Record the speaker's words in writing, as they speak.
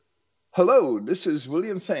Hello, this is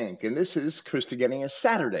William Fink, and this is Christogenea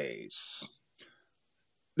Saturdays.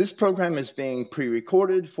 This program is being pre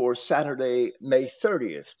recorded for Saturday, May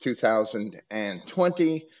 30th,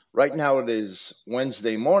 2020. Right now it is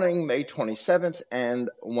Wednesday morning, May 27th, and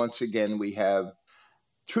once again we have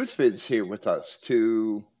TruthVids here with us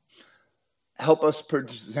to help us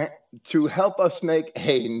make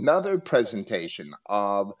another presentation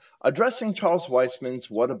of addressing Charles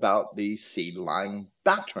Weisman's What About the Seedline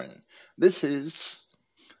Doctrine. This is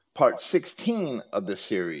part 16 of the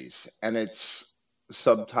series, and it's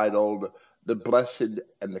subtitled The Blessed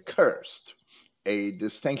and the Cursed, a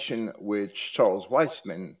distinction which Charles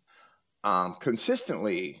Weisman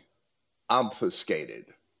consistently obfuscated,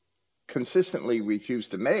 consistently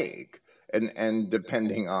refused to make, and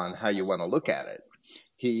depending on how you want to look at it,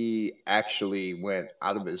 he actually went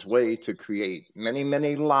out of his way to create many,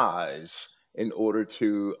 many lies in order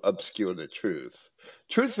to obscure the truth.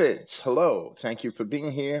 TruthVids, hello. Thank you for being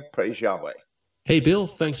here. Praise Yahweh. Hey Bill,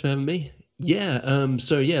 thanks for having me.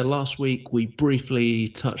 So last week we briefly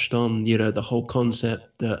touched on, the whole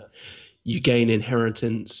concept that you gain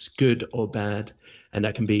inheritance, good or bad, and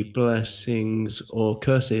that can be blessings or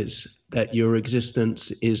curses, that your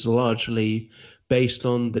existence is largely based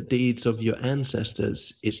on the deeds of your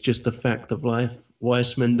ancestors. It's just a fact of life.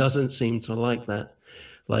 Weissman doesn't seem to like that.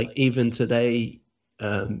 Like even today,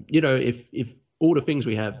 if all the things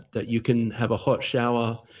we have, that you can have a hot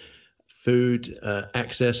shower, food,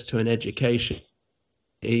 access to an education.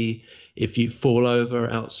 If you fall over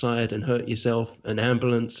outside and hurt yourself, an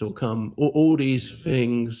ambulance will come. All these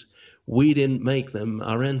things, we didn't make them,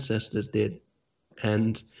 our ancestors did.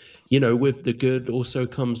 And, with the good also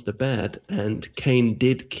comes the bad. And Cain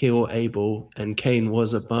did kill Abel, and Cain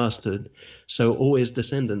was a bastard. So all his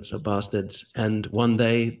descendants are bastards. And one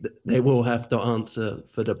day they will have to answer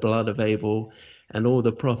for the blood of Abel and all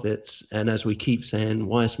the prophets. And as we keep saying,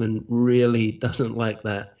 Weissman really doesn't like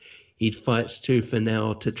that. He fights tooth and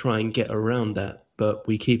nail to try and get around that. But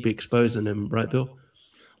we keep exposing him, right, Bill?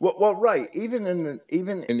 Well, right. Even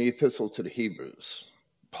in the Epistle to the Hebrews,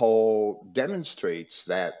 Paul demonstrates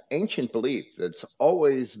that ancient belief that's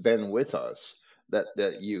always been with us,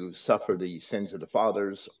 that you suffer the sins of the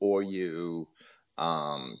fathers, or you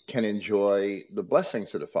can enjoy the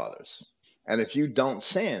blessings of the fathers. And if you don't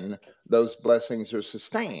sin, those blessings are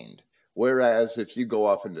sustained. Whereas if you go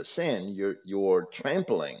off into sin, you're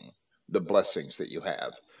trampling the blessings that you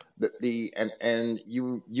have. And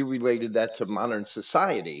you related that to modern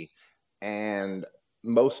society, and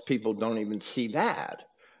most people don't even see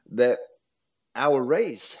that our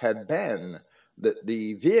race had been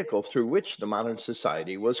the vehicle through which the modern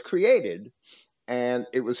society was created, and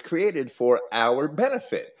it was created for our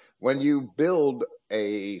benefit. When you build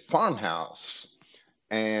a farmhouse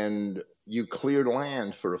and you cleared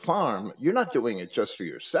land for a farm, you're not doing it just for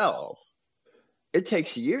yourself. It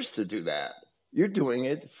takes years to do that. You're doing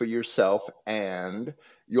it for yourself and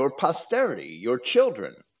your posterity, your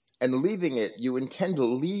children. And leaving it, you intend to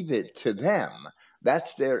leave it to them.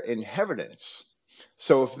 That's their inheritance.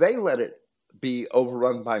 So if they let it be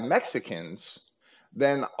overrun by Mexicans,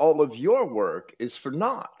 then all of your work is for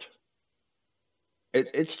naught.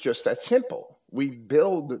 It's just that simple. We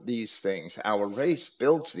build these things. Our race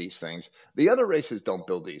builds these things. The other races don't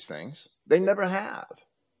build these things. They never have.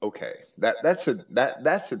 Okay, that's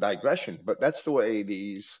a digression, but that's the way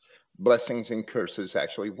these blessings and curses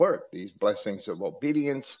actually work. These blessings of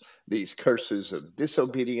obedience, these curses of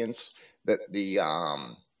disobedience, that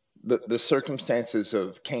the circumstances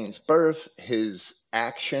of Cain's birth, his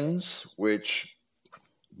actions, which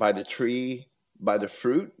by the tree, by the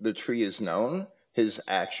fruit, the tree is known, his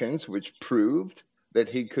actions, which proved that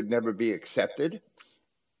he could never be accepted,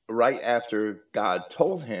 right after God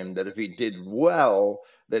told him that if he did well,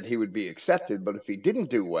 that he would be accepted. But if he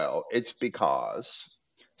didn't do well, it's because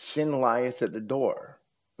sin lieth at the door,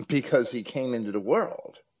 because he came into the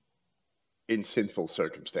world in sinful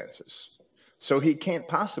circumstances. So he can't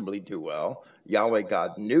possibly do well. Yahweh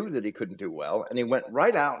God knew that he couldn't do well, and he went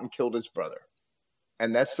right out and killed his brother.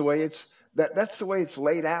 And that's the way that's the way it's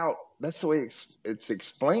laid out. That's the way it's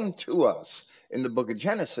explained to us in the book of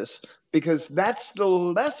Genesis, because that's the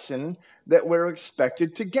lesson that we're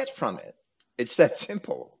expected to get from it. It's that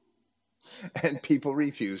simple. And people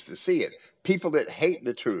refuse to see it. People that hate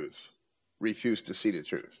the truth refuse to see the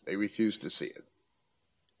truth. They refuse to see it.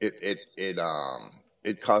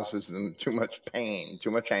 It causes them too much pain, too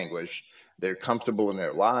much anguish. They're comfortable in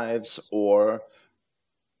their lives, or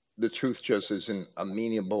the truth just isn't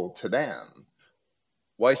amenable to them.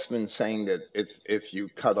 Weisman saying that if you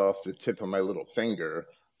cut off the tip of my little finger,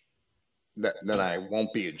 then I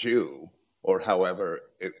won't be a Jew. or however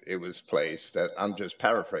it was placed, that I'm just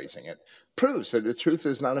paraphrasing it, proves that the truth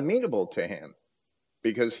is not amenable to him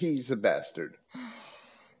because he's a bastard.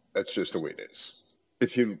 That's just the way it is.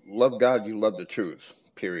 If you love God, you love the truth,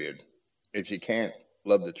 period. If you can't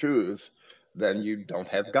love the truth, then you don't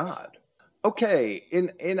have God. Okay,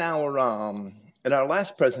 in our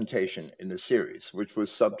last presentation in the series, which was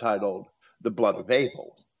subtitled "The Blood of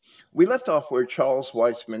Abel," we left off where Charles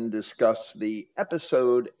Weisman discussed the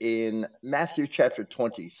episode in Matthew chapter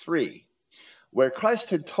 23, where Christ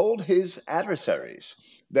had told his adversaries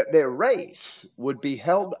that their race would be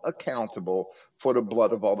held accountable for the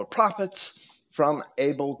blood of all the prophets from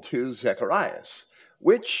Abel to Zacharias,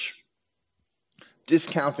 which,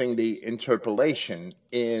 discounting the interpolation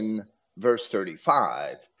in verse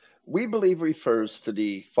 35, we believe refers to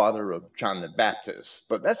the father of John the Baptist,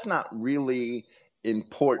 but that's not really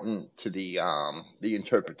important to the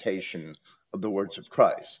interpretation of the words of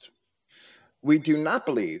Christ. We do not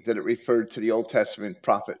believe that it referred to the Old Testament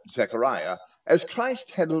prophet Zechariah, as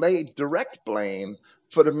Christ had laid direct blame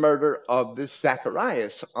for the murder of this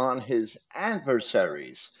Zacharias on his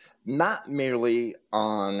adversaries, not merely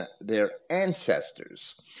on their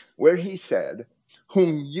ancestors, where he said,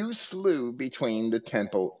 "Whom you slew between the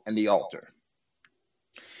temple and the altar."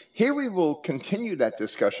 Here we will continue that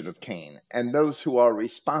discussion of Cain and those who are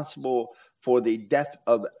responsible for the death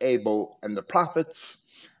of Abel and the prophets,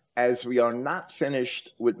 as we are not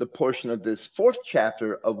finished with the portion of this fourth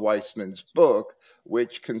chapter of Weisman's book,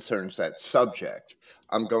 which concerns that subject.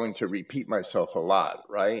 I'm going to repeat myself a lot,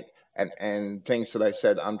 right? And things that I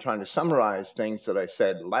said, I'm trying to summarize things that I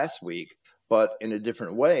said last week, but in a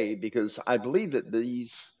different way, because I believe that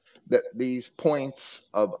these points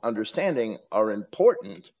of understanding are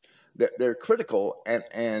important, that they're critical,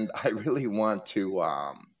 and I really want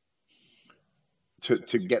to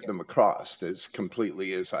get them across as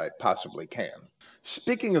completely as I possibly can.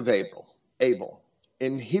 Speaking of Abel,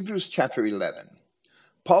 in Hebrews chapter 11,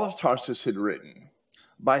 Paul of Tarsus had written,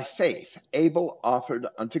 "By faith Abel offered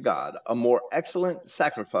unto God a more excellent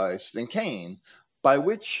sacrifice than Cain, by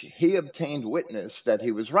which he obtained witness that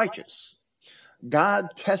he was righteous,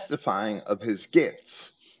 God testifying of his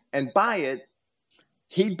gifts, and by it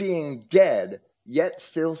he being dead yet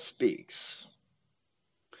still speaks."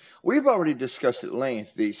 We've already discussed at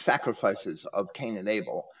length the sacrifices of Cain and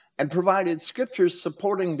Abel and provided scriptures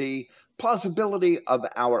supporting the plausibility of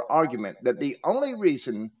our argument that the only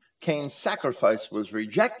reason Cain's sacrifice was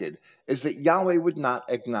rejected is that Yahweh would not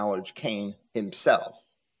acknowledge Cain himself,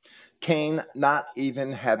 Cain not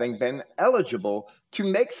even having been eligible to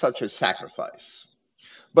make such a sacrifice.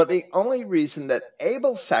 But the only reason that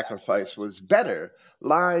Abel's sacrifice was better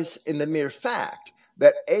lies in the mere fact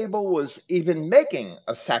that Abel was even making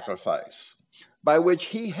a sacrifice, by which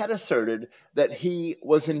he had asserted that he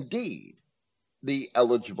was indeed the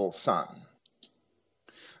eligible son.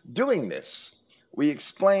 Doing this, we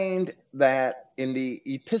explained that in the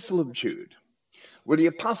Epistle of Jude, where the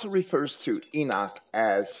apostle refers to Enoch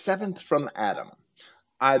as seventh from Adam,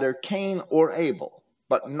 either Cain or Abel,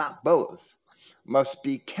 but not both, must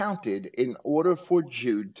be counted in order for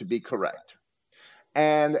Jude to be correct.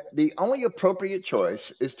 And the only appropriate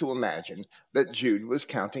choice is to imagine that Jude was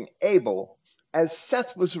counting Abel, as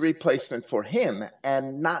Seth was a replacement for him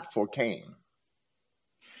and not for Cain.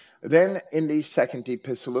 Then in the second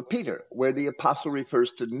epistle of Peter, where the apostle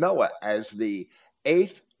refers to Noah as the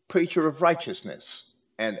eighth preacher of righteousness,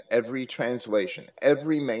 and every translation,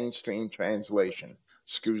 every mainstream translation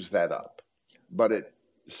screws that up. But it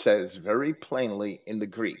says very plainly in the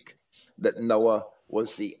Greek that Noah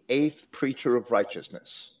was the eighth preacher of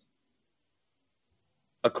righteousness,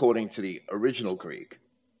 according to the original Greek.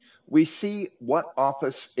 We see what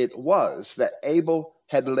office it was that Abel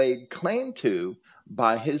had laid claim to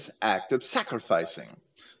by his act of sacrificing,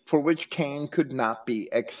 for which Cain could not be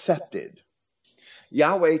accepted.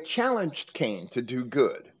 Yahweh challenged Cain to do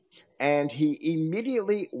good, and he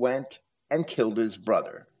immediately went and killed his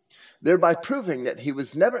brother, thereby proving that he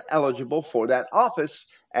was never eligible for that office,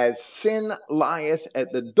 as sin lieth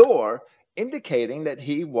at the door, indicating that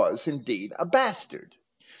he was indeed a bastard.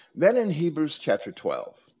 Then in Hebrews chapter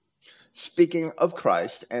 12, speaking of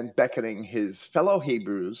Christ and beckoning his fellow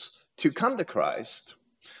Hebrews to come to Christ,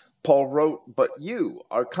 Paul wrote, "But you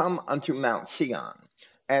are come unto Mount Sion,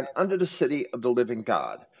 and unto the city of the living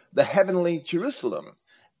God, the heavenly Jerusalem,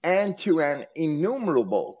 and to an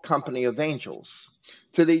innumerable company of angels,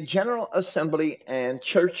 to the general assembly and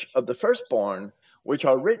church of the firstborn, which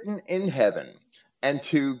are written in heaven, and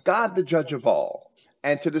to God the judge of all,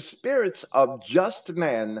 and to the spirits of just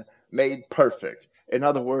men made perfect." In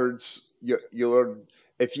other words,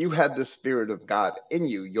 If you have the Spirit of God in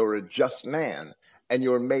you, you're a just man, and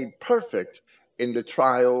you're made perfect in the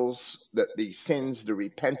trials, the sins, the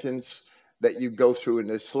repentance that you go through in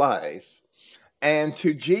this life. And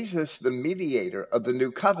to Jesus, the mediator of the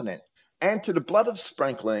new covenant, and to the blood of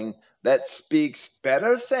sprinkling that speaks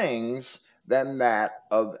better things than that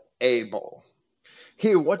of Abel.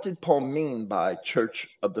 Here, what did Paul mean by church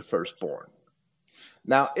of the firstborn?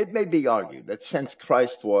 Now, it may be argued that since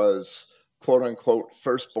Christ was, quote unquote,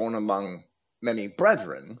 firstborn among many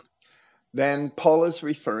brethren, then Paul is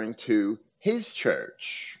referring to his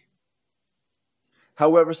church.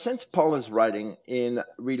 However, since Paul is writing in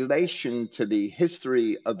relation to the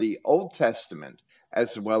history of the Old Testament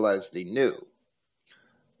as well as the New,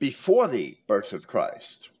 before the birth of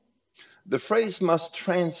Christ, the phrase must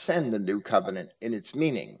transcend the new covenant in its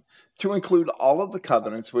meaning to include all of the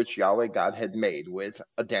covenants which Yahweh God had made with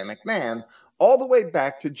Adamic man all the way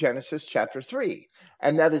back to Genesis chapter 3.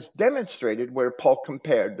 And that is demonstrated where Paul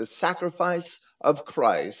compared the sacrifice of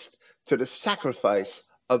Christ to the sacrifice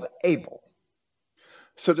of Abel.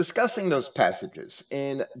 So discussing those passages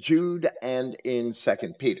in Jude and in 2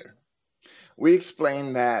 Peter, we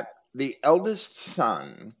explain that the eldest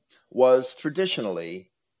son was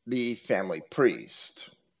traditionally the family priest.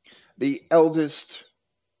 The eldest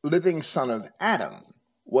living son of Adam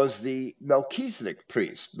was the Melchizedek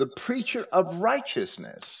priest, the preacher of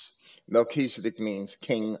righteousness. Melchizedek means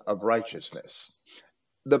king of righteousness.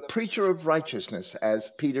 The preacher of righteousness,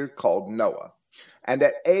 as Peter called Noah. And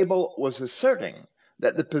that Abel was asserting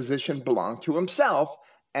that the position belonged to himself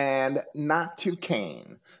and not to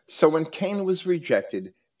Cain. So when Cain was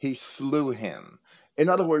rejected, he slew him. In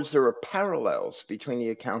other words, there are parallels between the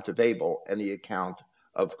account of Abel and the account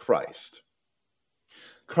of Christ.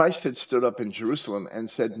 Christ had stood up in Jerusalem and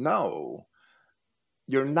said, no,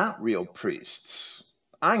 you're not real priests.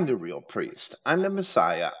 I'm the real priest. I'm the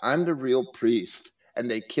Messiah. I'm the real priest. And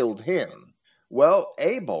they killed him. Well,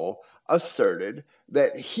 Abel asserted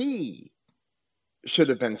that he should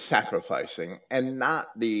have been sacrificing and not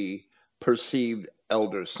the perceived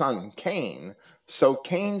elder son, Cain. So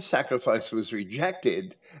Cain's sacrifice was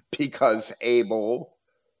rejected because Abel,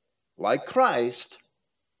 like Christ,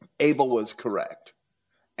 Abel was correct.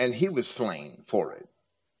 And he was slain for it.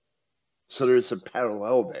 So there's a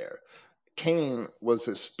parallel there. Cain was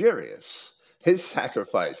spurious. His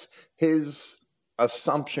sacrifice, his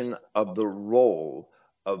assumption of the role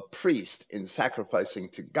of priest in sacrificing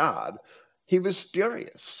to God, he was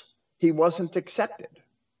spurious. He wasn't accepted.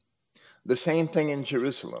 The same thing in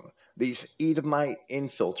Jerusalem. These Edomite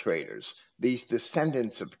infiltrators, these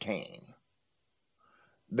descendants of Cain,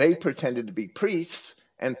 they pretended to be priests,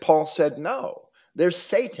 and Paul said, no, there's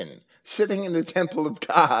Satan sitting in the temple of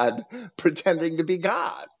God pretending to be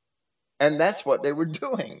God. And that's what they were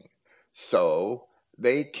doing. So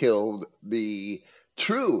they killed the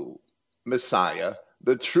true Messiah,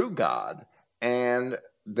 the true God, and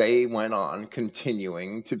they went on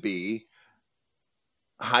continuing to be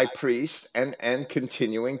high priests and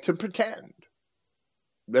continuing to pretend.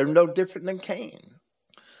 They're no different than Cain.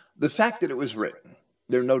 The fact that it was written,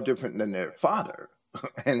 they're no different than their father,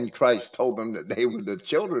 and Christ told them that they were the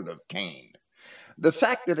children of Cain. The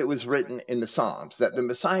fact that it was written in the Psalms that the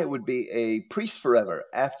Messiah would be a priest forever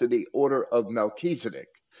after the order of Melchizedek,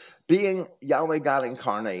 being Yahweh God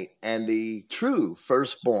incarnate and the true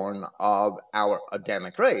firstborn of our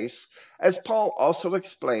Adamic race, as Paul also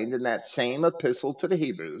explained in that same epistle to the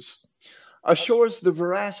Hebrews, assures the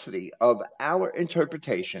veracity of our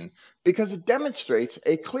interpretation because it demonstrates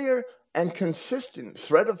a clear and consistent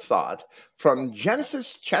thread of thought from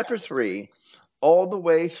Genesis chapter 3 all the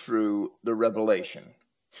way through the Revelation,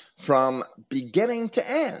 from beginning to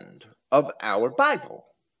end of our Bible.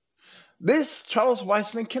 This Charles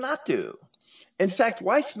Weisman cannot do. In fact,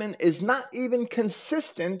 Weisman is not even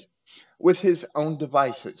consistent with his own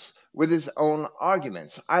devices, with his own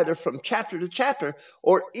arguments, either from chapter to chapter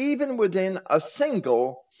or even within a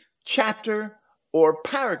single chapter or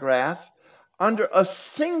paragraph under a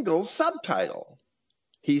single subtitle.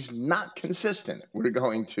 He's not consistent. We're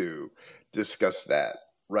going to discuss that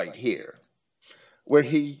right here. Where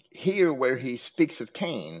he speaks of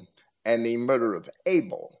Cain and the murder of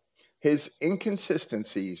Abel, his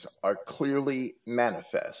inconsistencies are clearly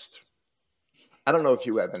manifest. I don't know if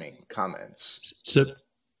you have any comments. So,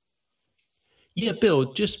 yeah,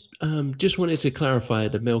 Bill, just wanted to clarify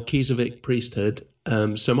the Melchizedek priesthood.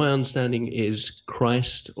 So my understanding is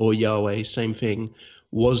Christ or Yahweh, same thing,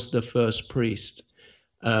 was the first priest.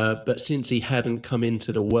 But since he hadn't come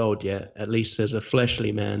into the world yet, at least as a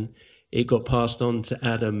fleshly man, it got passed on to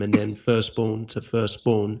Adam and then firstborn to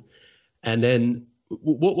firstborn. And then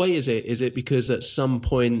What way is it? Is it because at some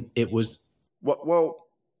point it was Well,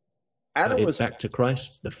 Adam was back to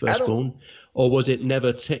Christ, the Adam. firstborn, or was it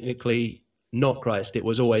never technically not Christ? It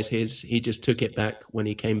was always his. He just took it back when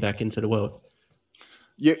he came back into the world.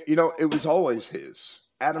 It was always his.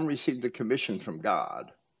 Adam received the commission from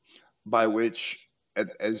God by which,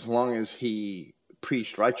 as long as he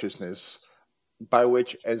preached righteousness, by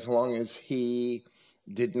which, as long as he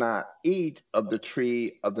did not eat of the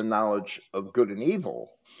tree of the knowledge of good and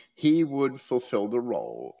evil, he would fulfill the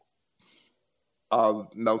role of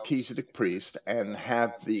Melchizedek priest and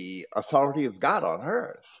have the authority of God on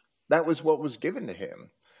earth. That was what was given to him.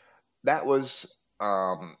 That was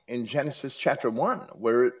in Genesis chapter 1,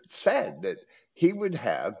 where it said that he would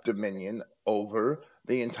have dominion over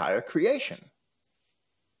the entire creation.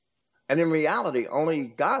 And in reality,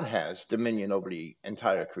 only God has dominion over the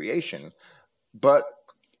entire creation, but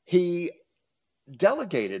he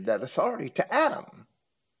delegated that authority to Adam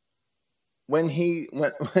when he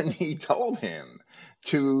told him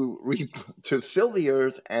to fill the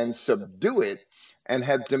earth and subdue it and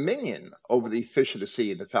have dominion over the fish of the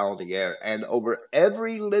sea and the fowl of the air and over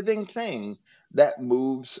every living thing that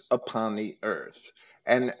moves upon the earth.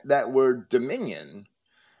 And that word dominion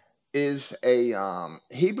is a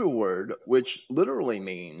Hebrew word which literally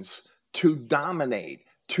means to dominate,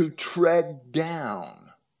 to tread down.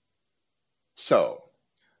 So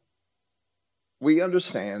we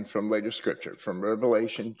understand from later scripture, from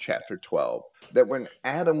Revelation chapter 12, that when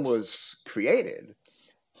Adam was created,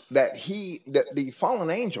 that the fallen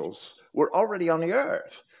angels were already on the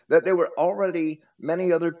earth, that there were already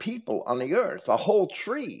many other people on the earth, a whole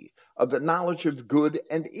tree of the knowledge of good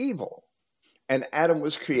and evil. And Adam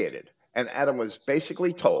was created, and Adam was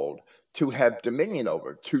basically told to have dominion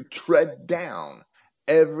over, to tread down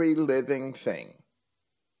every living thing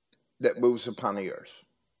that moves upon the earth.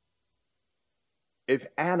 If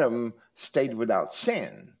Adam stayed without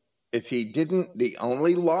sin, if he didn't, the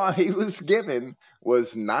only law he was given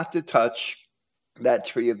was not to touch that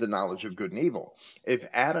tree of the knowledge of good and evil. If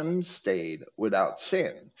Adam stayed without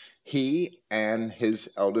sin, he and his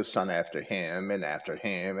eldest son after him and after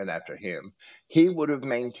him and after him, he would have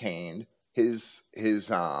maintained his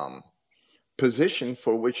position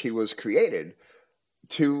for which he was created,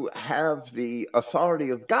 to have the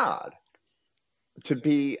authority of God, to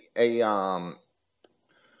be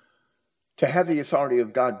to have the authority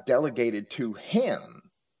of God delegated to him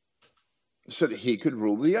so that he could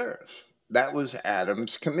rule the earth. That was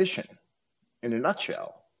Adam's commission in a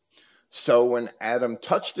nutshell. So when Adam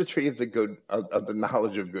touched the tree of the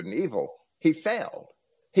knowledge of good and evil, he failed.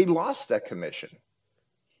 He lost that commission.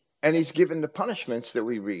 And he's given the punishments that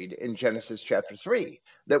we read in Genesis chapter 3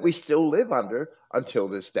 that we still live under until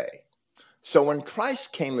this day. So when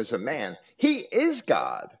Christ came as a man, he is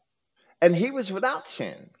God, and he was without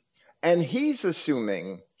sin. And he's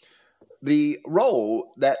assuming the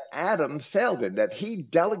role that Adam failed in, that he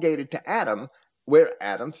delegated to Adam where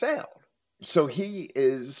Adam failed. So he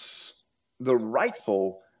is the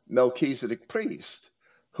rightful Melchizedek priest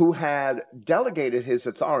who had delegated his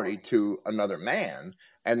authority to another man,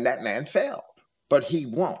 and that man failed, but he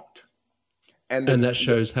won't. And that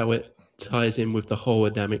shows how it ties in with the whole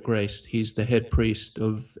Adamic race. He's the head priest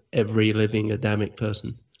of every living Adamic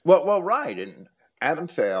person. Well, right. And Adam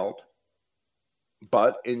failed,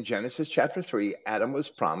 but in Genesis chapter 3, Adam was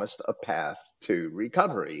promised a path to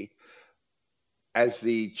recovery as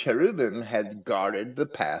the cherubim had guarded the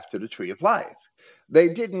path to the tree of life. They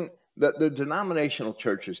didn't, the denominational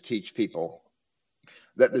churches teach people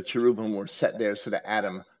that the cherubim were set there so that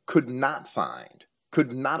Adam could not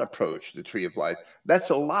approach the tree of life.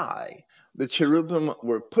 That's a lie. The cherubim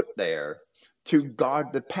were put there to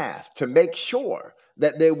guard the path, to make sure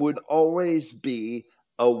that there would always be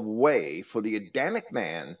a way for the Adamic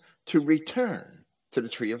man to return to the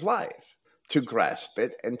tree of life, to grasp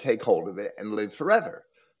it and take hold of it and live forever.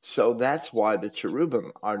 So that's why the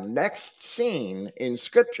cherubim are next seen in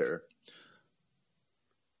Scripture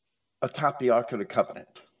atop the Ark of the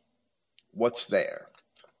Covenant. What's there?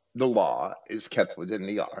 The law is kept within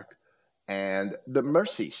the ark, and the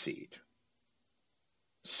mercy seat.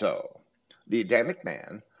 So the Adamic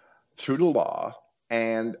man, through the law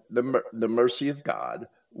and the mercy of God,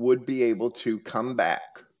 would be able to come back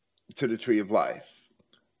to the tree of life.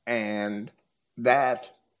 And that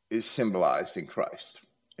is symbolized in Christ,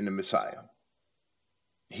 in the Messiah.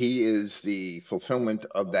 He is the fulfillment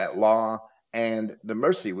of that law and the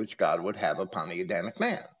mercy which God would have upon the Adamic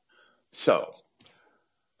man. So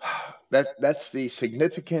that's the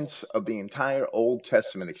significance of the entire Old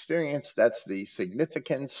Testament experience. That's the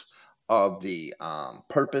significance of the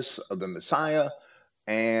purpose of the Messiah,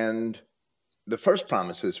 and the first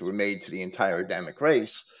promises were made to the entire Adamic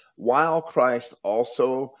race, while Christ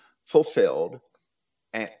also fulfilled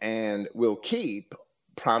and will keep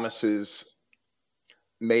promises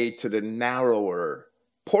made to the narrower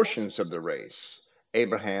portions of the race,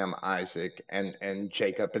 Abraham, Isaac, and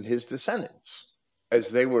Jacob and his descendants. As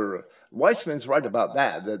they were, Weisman's right about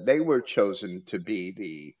that they were chosen to be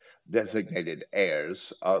the designated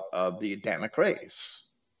heirs of the Adamic race.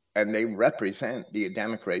 And they represent the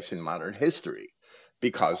Adamic race in modern history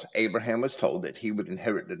because Abraham was told that he would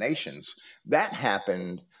inherit the nations. That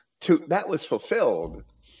that was fulfilled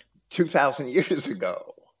 2,000 years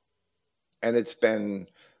ago. And it's been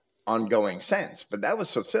ongoing since, but that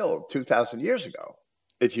was fulfilled 2,000 years ago.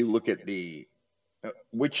 If you look at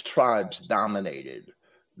which tribes dominated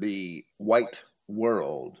the white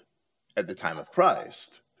world at the time of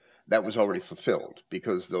Christ, that was already fulfilled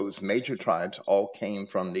because those major tribes all came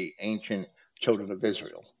from the ancient children of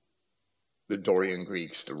Israel. The Dorian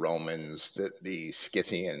Greeks, the Romans, the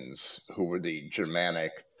Scythians, who were the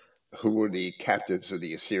Germanic, who were the captives of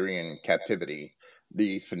the Assyrian captivity,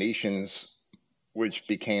 the Phoenicians, which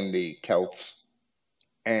became the Celts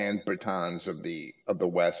and Britons of the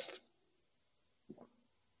West.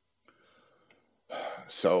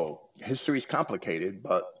 So history's complicated,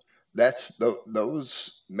 but that's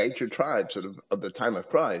those major tribes of the time of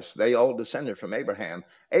Christ. They all descended from Abraham.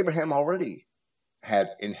 Abraham already had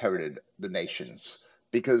inherited the nations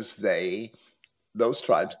because those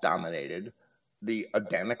tribes dominated the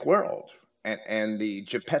Adamic world, and the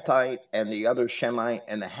Japhethite and the other Shemite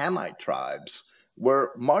and the Hamite tribes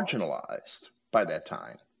were marginalized by that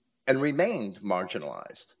time and remained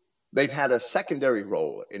marginalized. They've had a secondary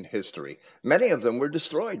role in history. Many of them were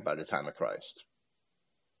destroyed by the time of Christ.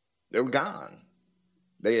 They were gone.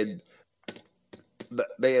 They had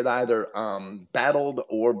either battled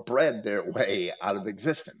or bred their way out of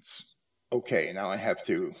existence. Okay, now I have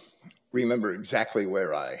to remember exactly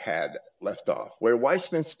where I had left off. Where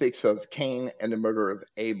Weisman speaks of Cain and the murder of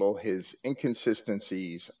Abel, his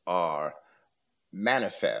inconsistencies are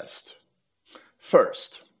manifest.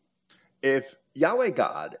 First, if Yahweh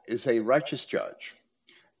God is a righteous judge,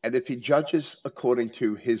 and if he judges according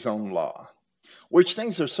to his own law, which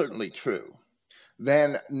things are certainly true,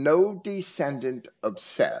 then no descendant of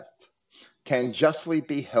Seth can justly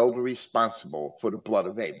be held responsible for the blood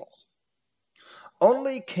of Abel.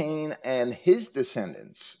 Only Cain and his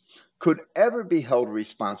descendants could ever be held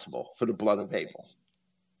responsible for the blood of Abel.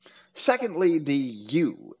 Secondly, the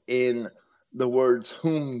you in the words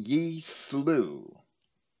whom ye slew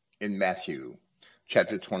in Matthew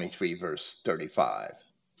chapter 23, verse 35,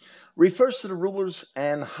 refers to the rulers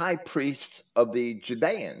and high priests of the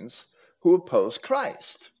Judeans who opposed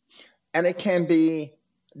Christ. And it can be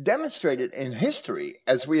demonstrated in history,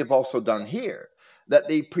 as we have also done here, that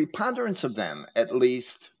the preponderance of them, at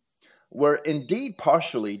least, were indeed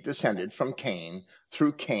partially descended from Cain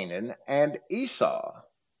through Canaan and Esau.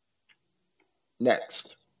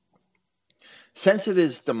 Next, since it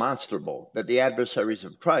is demonstrable that the adversaries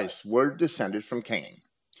of Christ were descended from Cain,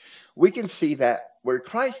 we can see that where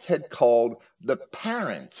Christ had called the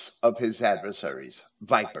parents of his adversaries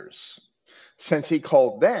vipers, since he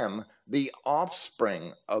called them the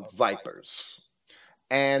offspring of vipers,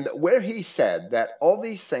 and where he said that all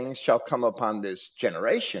these things shall come upon this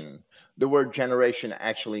generation, the word generation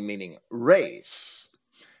actually meaning race,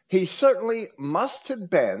 he certainly must have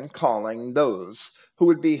been calling those who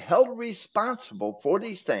would be held responsible for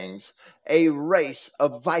these things a race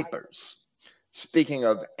of vipers, speaking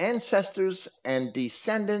of ancestors and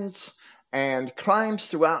descendants and crimes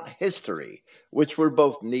throughout history, which were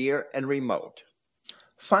both near and remote.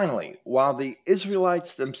 Finally, while the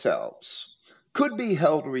Israelites themselves could be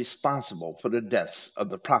held responsible for the deaths of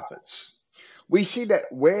the prophets, we see that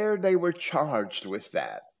where they were charged with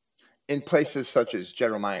that, in places such as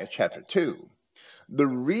Jeremiah chapter 2, the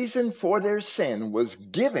reason for their sin was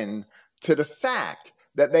given to the fact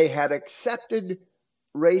that they had accepted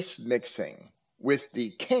race mixing with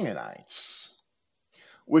the Canaanites,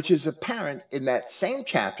 which is apparent in that same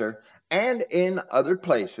chapter and in other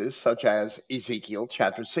places such as Ezekiel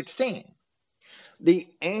chapter 16. The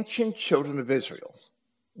ancient children of Israel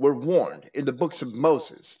were warned in the books of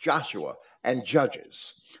Moses, Joshua, and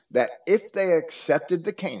Judges that if they accepted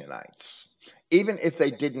the Canaanites, even if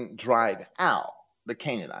they didn't drive out the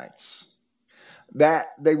Canaanites, that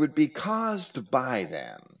they would be caused by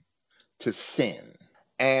them to sin.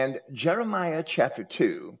 And Jeremiah chapter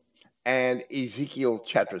 2 and Ezekiel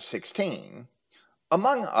chapter 16,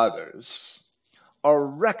 among others, are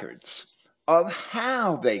records of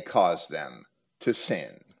how they caused them to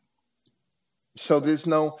sin. So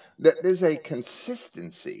there's a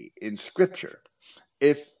consistency in Scripture.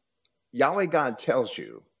 If Yahweh God tells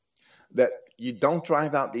you that you don't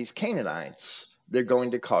drive out these Canaanites, they're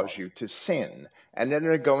going to cause you to sin. And then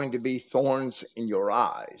there are going to be thorns in your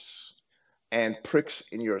eyes and pricks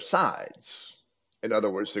in your sides. In other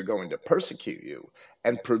words, they're going to persecute you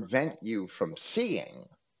and prevent you from seeing,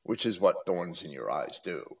 which is what thorns in your eyes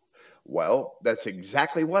do. Well, that's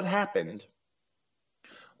exactly what happened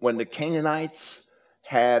when the Canaanites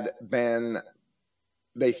had been,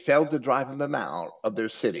 they failed to drive them out of their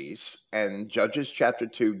cities. And Judges chapter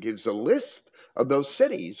 2 gives a list of those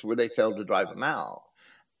cities where they failed to drive them out.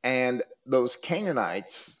 And those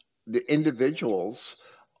Canaanites, the individuals,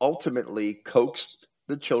 ultimately coaxed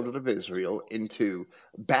the children of Israel into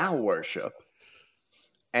Baal worship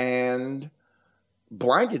and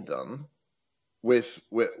blinded them with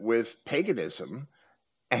paganism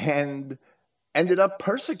and ended up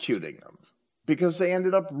persecuting them because they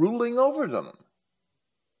ended up ruling over them.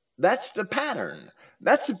 That's the pattern.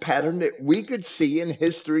 That's a pattern that we could see in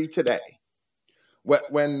history today.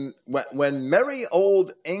 When merry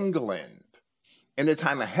old England in the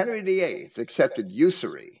time of Henry VIII accepted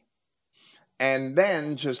usury, and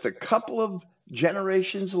then just a couple of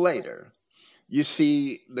generations later, you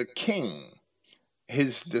see the king,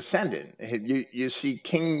 his descendant, you see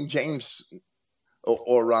King James,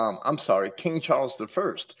 I'm sorry, King Charles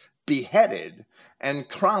I beheaded, and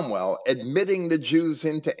Cromwell admitting the Jews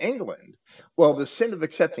into England. Well, the sin of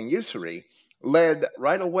accepting usury led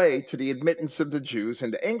right away to the admittance of the Jews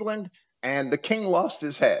into England, and the king lost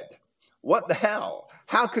his head. What the hell?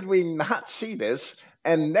 How could we not see this?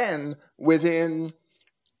 And then within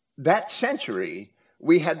that century,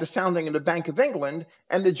 we had the founding of the Bank of England,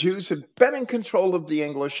 and the Jews have been in control of the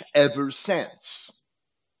English ever since.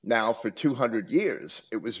 Now, for 200 years,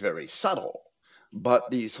 it was very subtle. But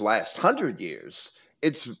these last 100 years,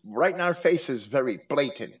 it's right in our faces, very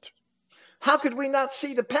blatant. How could we not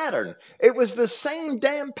see the pattern? It was the same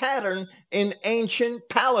damn pattern in ancient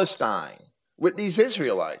Palestine with these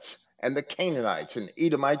Israelites and the Canaanites and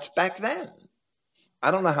Edomites back then. I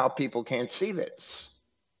don't know how people can't see this.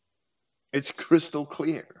 It's crystal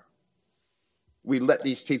clear. We let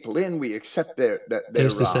these people in, we accept And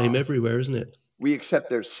it's the same everywhere, isn't it? We accept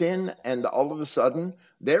their sin, and all of a sudden,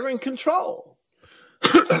 they're in control.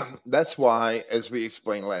 That's why, as we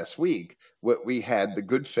explained last week, we had the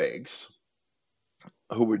good figs,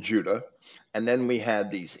 who were Judah, and then we had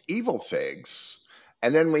these evil figs,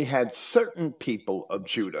 and then we had certain people of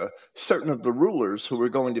Judah, certain of the rulers who were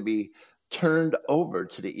going to be turned over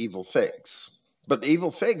to the evil figs. But the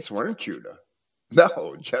evil figs weren't Judah.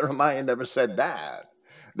 No, Jeremiah never said that.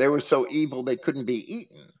 They were so evil they couldn't be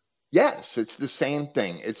eaten. Yes, it's the same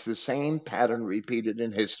thing. It's the same pattern repeated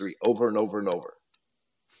in history over and over and over.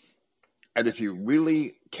 And if you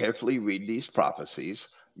really carefully read these prophecies,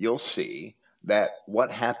 you'll see that what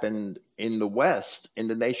happened in the West, in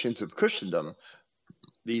the nations of Christendom,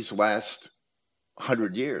 these last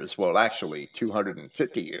 100 years, well, actually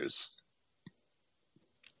 250 years,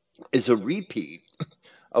 is a repeat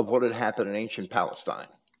of what had happened in ancient Palestine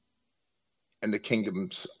and the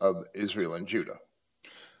kingdoms of Israel and Judah.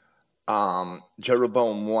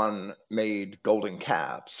 Jeroboam I made golden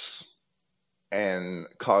calves and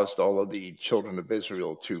caused all of the children of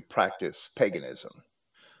Israel to practice paganism.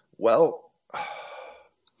 Well,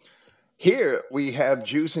 here we have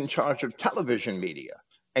Jews in charge of television media.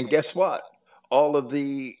 And guess what? All of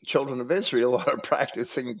the children of Israel are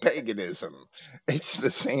practicing paganism. It's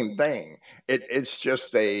the same thing. It's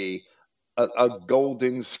just a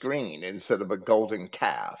golden screen instead of a golden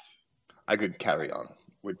calf. I could carry on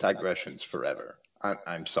with digressions forever.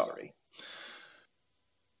 I'm sorry.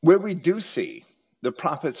 Where we do see the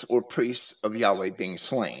prophets or priests of Yahweh being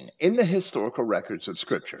slain in the historical records of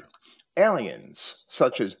Scripture, aliens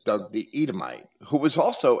such as Doug the Edomite, who was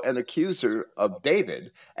also an accuser of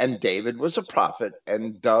David, and David was a prophet,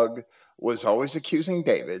 and Doug was always accusing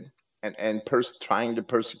David and trying to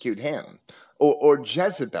persecute him, or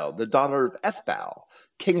Jezebel, the daughter of Ethbaal,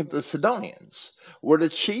 king of the Sidonians, were the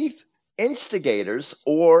chief instigators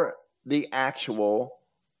or the actual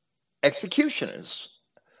executioners,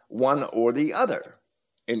 one or the other.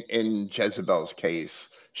 In Jezebel's case,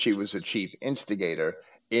 she was a chief instigator,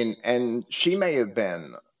 and she may have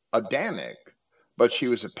been Adamic, but she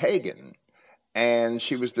was a pagan, and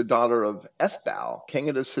she was the daughter of Ethbaal, king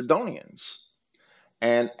of the Sidonians.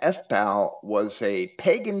 And Ethbaal was a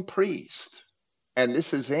pagan priest, and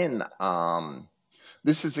this is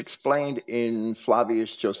explained in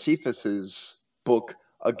Flavius Josephus's book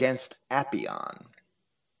Against Apion.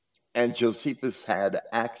 And Josephus had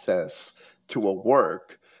access to a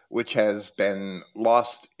work which has been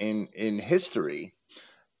lost in history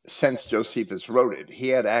since Josephus wrote it. He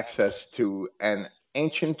had access to an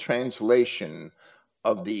ancient translation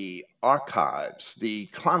of the archives, the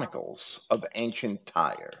chronicles of ancient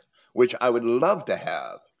Tyre, which I would love to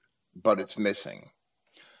have, but it's missing.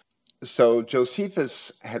 So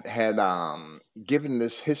Josephus had given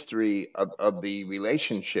this history of the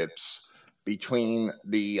relationships between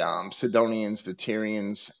the Sidonians, the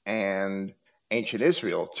Tyrians, and ancient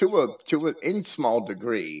Israel to a in small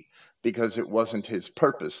degree, because it wasn't his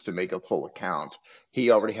purpose to make a full account. He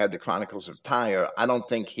already had the Chronicles of Tyre. I don't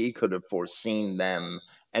think he could have foreseen them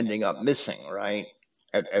ending up missing, right?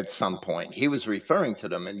 At some point, he was referring to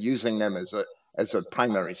them and using them as a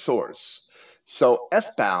primary source. So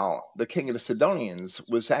Ethbal, the king of the Sidonians,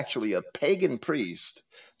 was actually a pagan priest,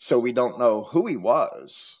 so we don't know who he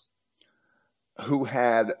was, who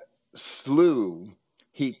had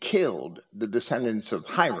he killed the descendants of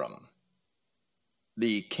Hiram,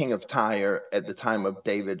 the king of Tyre at the time of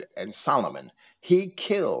David and Solomon. He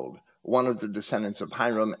killed one of the descendants of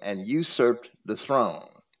Hiram and usurped the throne.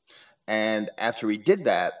 And after he did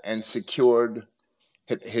that and secured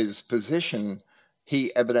his position,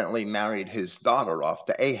 he evidently married his daughter off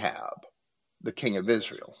to Ahab, the king of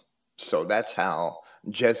Israel. So that's how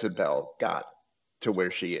Jezebel got to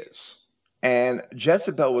where she is. And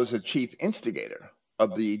Jezebel was a chief instigator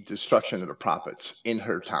of the destruction of the prophets in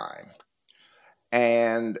her time.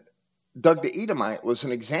 And Doug the Edomite was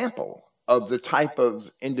an example of the type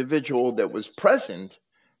of individual that was present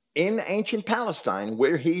in ancient Palestine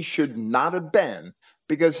where he should not have been,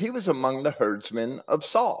 because he was among the herdsmen of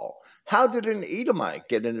Saul. How did an Edomite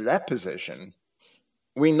get into that position?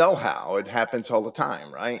 We know how. It happens all the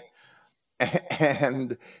time, right?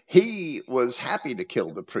 And he was happy to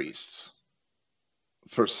kill the priests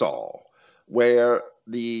for Saul, where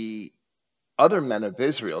the other men of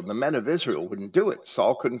Israel, the men of Israel, wouldn't do it.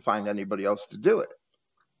 Saul couldn't find anybody else to do it.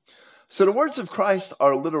 So the words of Christ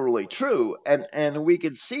are literally true, and we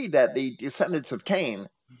can see that the descendants of Cain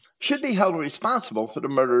should be held responsible for the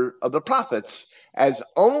murder of the prophets, as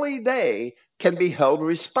only they can be held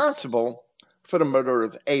responsible for the murder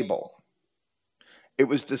of Abel. It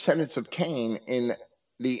was descendants of Cain in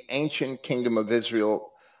the ancient kingdom of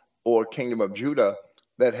Israel or kingdom of Judah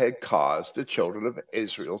that had caused the children of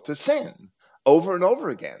Israel to sin over and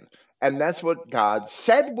over again. And that's what God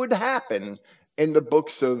said would happen in the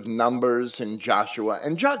books of Numbers and Joshua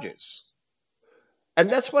and Judges. And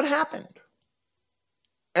that's what happened.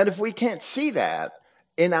 And if we can't see that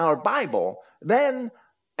in our Bible, then,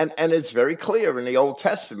 and it's very clear in the Old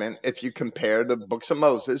Testament, if you compare the books of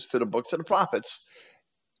Moses to the books of the prophets,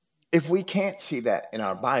 if we can't see that in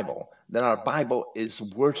our Bible, then our Bible is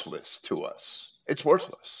worthless to us. It's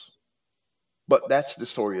worthless. But that's the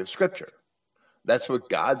story of Scripture. That's what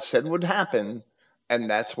God said would happen, and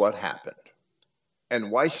that's what happened. And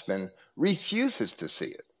Weisman refuses to see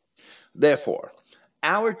it. Therefore,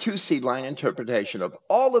 our two Seedline interpretation of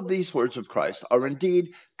all of these words of Christ are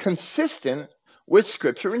indeed consistent with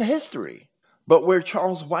Scripture and history. But where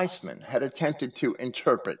Charles Weisman had attempted to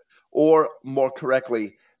interpret, or more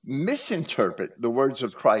correctly, misinterpret the words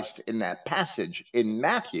of Christ in that passage in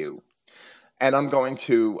Matthew, and I'm going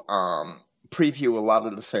to preview a lot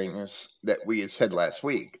of the things that we had said last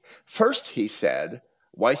week. First,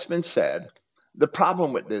 Weisman said, the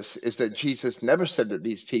problem with this is that Jesus never said that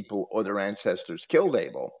these people or their ancestors killed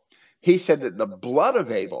Abel. He said that the blood of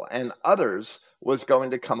Abel and others was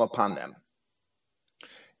going to come upon them.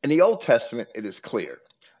 In the Old Testament, it is clear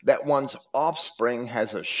that one's offspring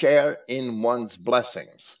has a share in one's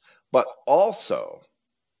blessings, but also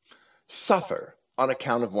suffer on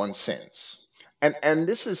account of one's sins. And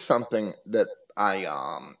this is something that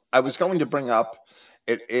I was going to bring up.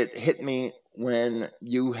 It hit me when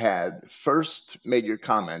you had first made your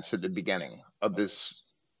comments at the beginning of this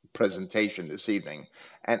presentation this evening,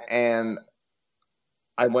 and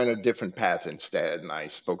I went a different path instead, and I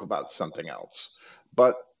spoke about something else.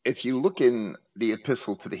 But if you look in the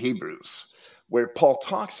epistle to the Hebrews, where Paul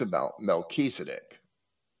talks about Melchizedek,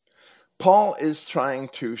 Paul is trying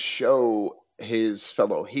to show his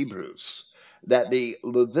fellow Hebrews that the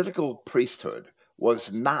Levitical priesthood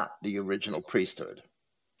was not the original priesthood,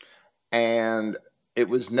 and it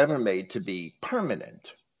was never made to be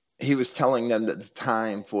permanent. He was telling them that the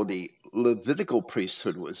time for the Levitical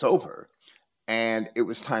priesthood was over, and it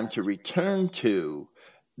was time to return to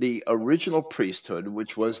the original priesthood,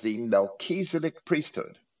 which was the Melchizedek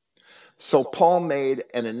priesthood. So Paul made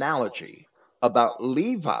an analogy about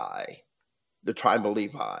Levi, the tribe of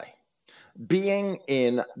Levi, being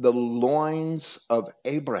in the loins of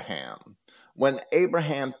Abraham when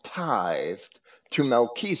Abraham tithed to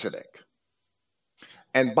Melchizedek.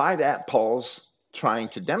 And by that, Paul's trying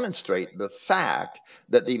to demonstrate the fact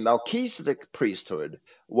that the Melchizedek priesthood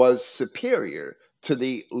was superior to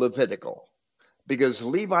the Levitical, because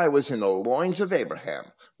Levi was in the loins of Abraham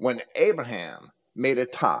when Abraham made a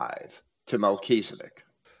tithe to Melchizedek.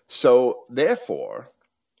 So therefore,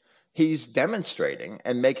 he's demonstrating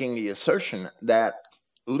and making the assertion that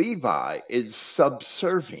Levi is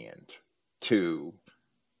subservient to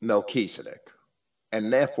Melchizedek.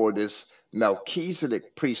 And therefore, this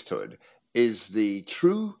Melchizedek priesthood is the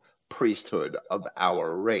true priesthood of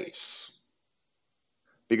our race.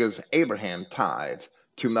 Because Abraham tithed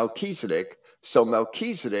to Melchizedek, so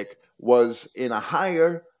Melchizedek was in a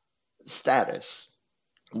higher status,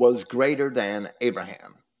 was greater than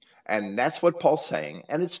Abraham. And that's what Paul's saying,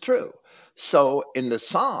 and it's true. So in the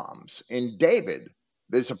Psalms, in David,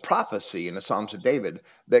 there's a prophecy in the Psalms of David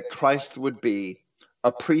that Christ would be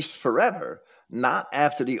a priest forever, not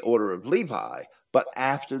after the order of Levi, but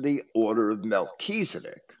after the order of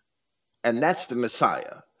Melchizedek. And that's the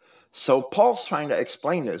Messiah. So Paul's trying to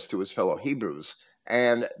explain this to his fellow Hebrews,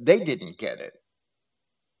 and they didn't get it.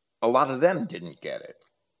 A lot of them didn't get it,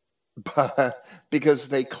 but because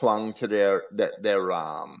they clung to their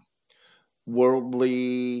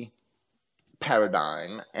worldly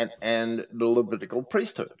paradigm and the Levitical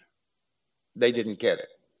priesthood. They didn't get it.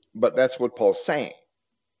 But that's what Paul's saying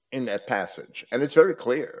in that passage. And it's very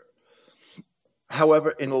clear.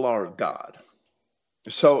 However, in the law of God.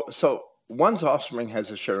 So one's offspring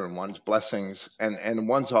has a share in one's blessings, and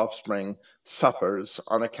one's offspring suffers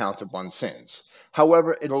on account of one's sins.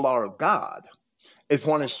 However, in the law of God, if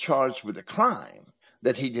one is charged with a crime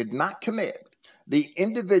that he did not commit, the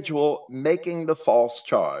individual making the false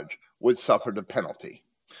charge would suffer the penalty.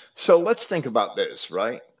 So let's think about this,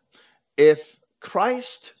 right? If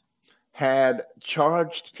Christ had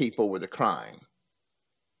charged people with a crime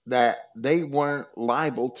that they weren't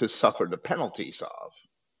liable to suffer the penalties of,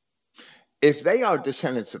 if they are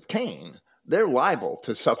descendants of Cain, they're liable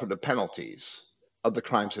to suffer the penalties of the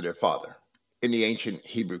crimes of their father in the ancient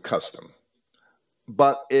Hebrew custom.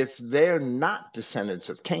 But if they're not descendants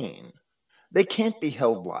of Cain, they can't be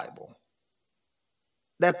held liable.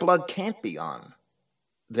 That blood can't be on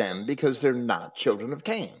them because they're not children of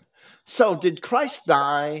Cain. So did Christ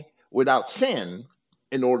die without sin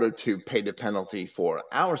in order to pay the penalty for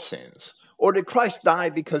our sins? Or did Christ die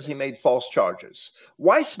because he made false charges?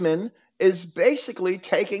 Weisman is basically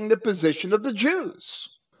taking the position of the Jews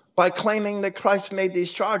by claiming that Christ made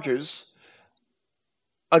these charges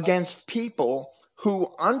against people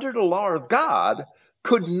who, under the law of God,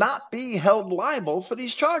 could not be held liable for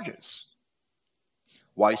these charges.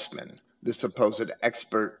 Weisman, the supposed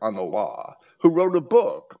expert on the law, who wrote a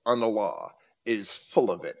book on the law, is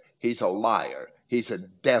full of it. He's a liar. He's a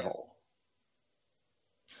devil.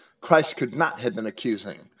 Christ could not have been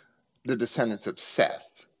accusing the descendants of Seth.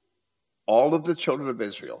 All of the children of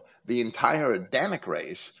Israel, the entire Adamic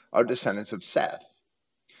race, are descendants of Seth.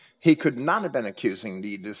 He could not have been accusing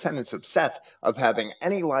the descendants of Seth of having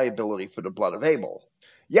any liability for the blood of Abel.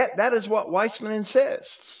 Yet that is what Weisman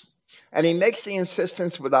insists. And he makes the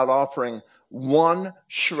insistence without offering one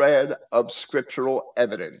shred of scriptural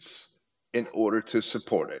evidence in order to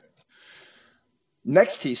support it.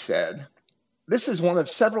 Next, he said, this is one of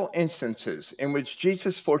several instances in which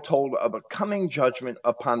Jesus foretold of a coming judgment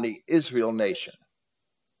upon the Israel nation.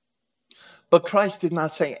 But Christ did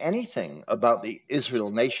not say anything about the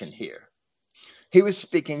Israel nation here. He was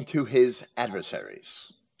speaking to his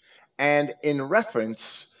adversaries, and in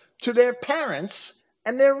reference to their parents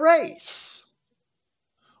and their race.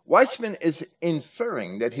 Weisman is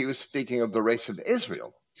inferring that he was speaking of the race of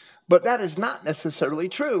Israel, but that is not necessarily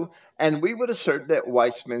true, and we would assert that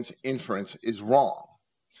Weisman's inference is wrong.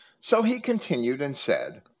 So he continued and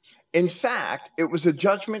said, in fact, it was a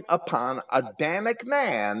judgment upon Adamic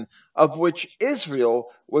man, of which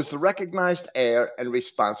Israel was the recognized heir and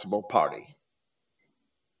responsible party.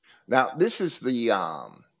 Now, this is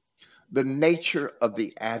the nature of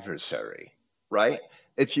the adversary, right?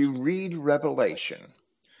 If you read Revelation,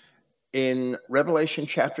 in Revelation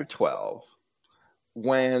chapter 12,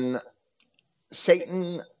 when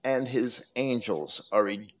Satan and his angels are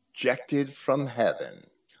ejected from heaven,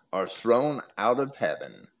 are thrown out of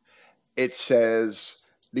heaven, it says,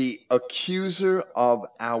 the accuser of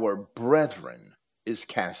our brethren is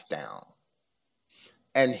cast down.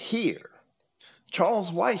 And here,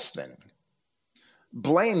 Charles Weisman,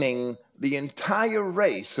 blaming the entire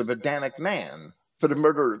race of Adamic man for the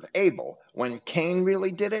murder of Abel, when Cain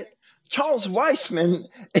really did it, Charles Weisman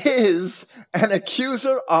is an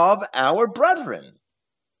accuser of our brethren.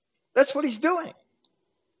 That's what he's doing.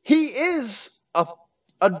 He is a,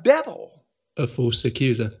 a devil. A false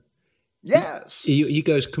accuser. Yes. He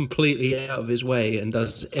goes completely out of his way and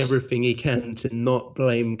does everything he can to not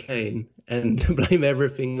blame Cain and to blame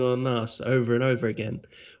everything on us over and over again.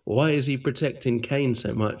 Why is he protecting Cain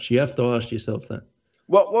so much? You have to ask yourself that.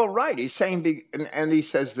 Well, right. He's saying, and he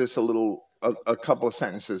says this a couple of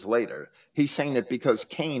sentences later. He's saying that because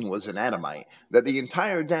Cain was an Adamite, that the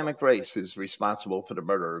entire Adamic race is responsible for the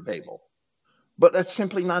murder of Abel. But that's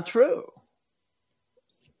simply not true.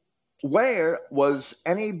 Where was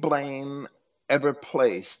any blame ever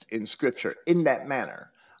placed in Scripture in that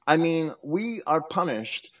manner? I mean, we are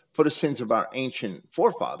punished for the sins of our ancient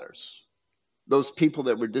forefathers, those people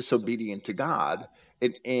that were disobedient to God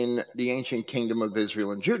in the ancient kingdom of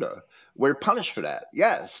Israel and Judah. We're punished for that,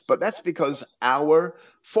 yes, but that's because our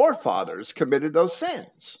forefathers committed those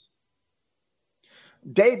sins.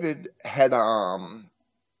 David had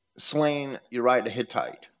slain Uriah the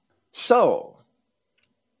Hittite. So,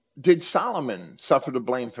 did Solomon suffer the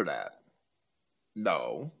blame for that?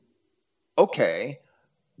 No. Okay.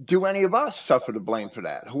 Do any of us suffer the blame for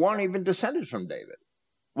that who aren't even descended from David?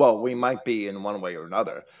 Well, we might be in one way or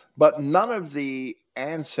another, but none of the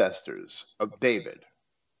ancestors of David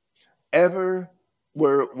ever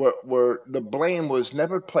were the blame was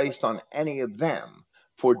never placed on any of them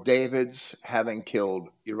for David's having killed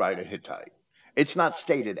Uriah the Hittite. It's not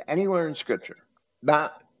stated anywhere in Scripture.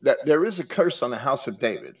 Not that there is a curse on the house of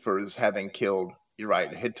David for his having killed Uriah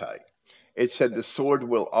the Hittite. It said the sword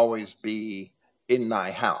will always be in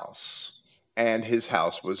thy house, and his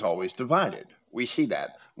house was always divided. We see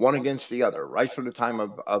that one against the other, right from the time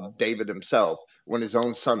of David himself, when his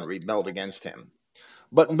own son rebelled against him.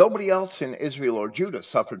 But nobody else in Israel or Judah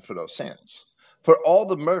suffered for those sins. For all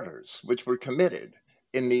the murders which were committed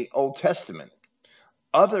in the Old Testament,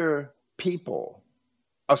 other people,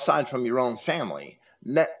 aside from your own family,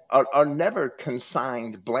 are never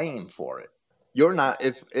consigned blame for it. You're not,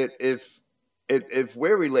 if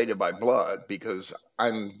we're related by blood because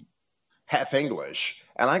I'm half English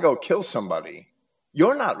and I go kill somebody,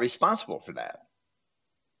 you're not responsible for that.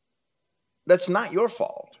 That's not your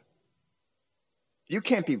fault. You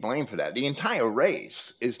can't be blamed for that. The entire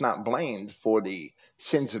race is not blamed for the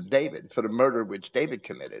sins of David, for the murder which David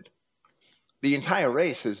committed. The entire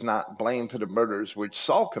race is not blamed for the murders which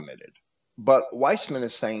Saul committed. But Weisman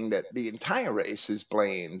is saying that the entire race is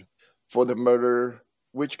blamed for the murder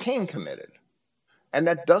which Cain committed. And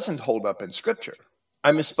that doesn't hold up in Scripture.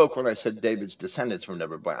 I misspoke when I said David's descendants were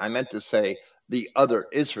never blamed. I meant to say the other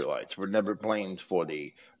Israelites were never blamed for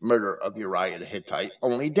the murder of Uriah the Hittite.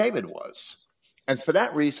 Only David was. And for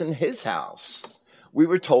that reason, his house, we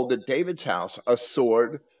were told that David's house, a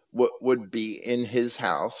sword would be in his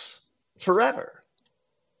house forever.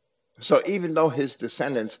 So even though his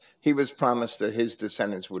descendants, he was promised that his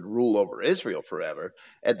descendants would rule over Israel forever,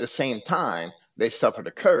 at the same time, they suffered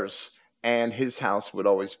a curse, and his house would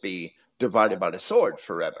always be divided by the sword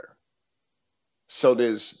forever. So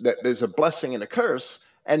there's a blessing and a curse,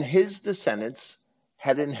 and his descendants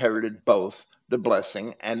had inherited both the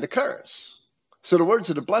blessing and the curse. So the words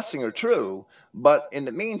of the blessing are true, but in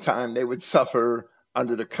the meantime, they would suffer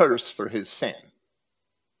under the curse for his sin.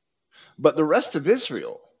 But the rest of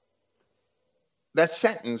Israel, that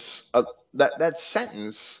sentence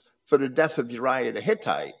for the death of Uriah the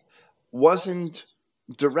Hittite wasn't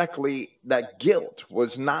directly, that guilt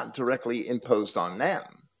was not directly imposed on them.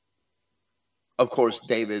 Of course,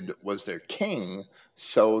 David was their king,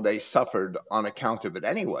 so they suffered on account of it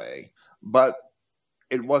anyway, but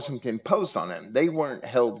it wasn't imposed on them. They weren't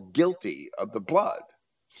held guilty of the blood.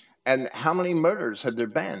 And how many murders had there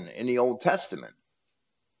been in the Old Testament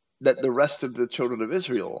that the rest of the children of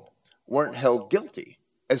Israel weren't held guilty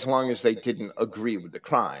as long as they didn't agree with the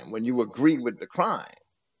crime? When you agree with the crime,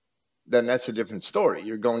 then that's a different story.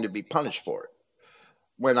 You're going to be punished for it.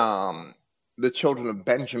 When the children of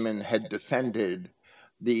Benjamin had defended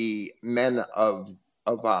the men of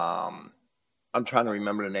I'm trying to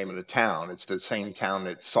remember the name of the town. It's the same town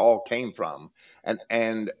that Saul came from,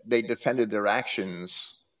 and they defended their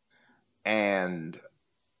actions and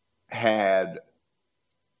had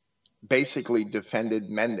basically defended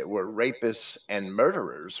men that were rapists and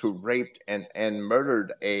murderers who raped and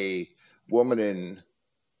murdered a woman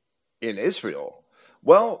in Israel.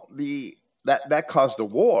 Well, that caused a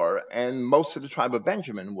war, and most of the tribe of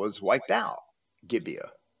Benjamin was wiped out. Gibeah.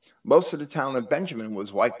 Most of the town of Benjamin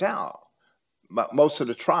was wiped out. Most of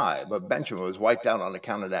the tribe of Benjamin was wiped out on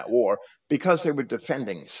account of that war because they were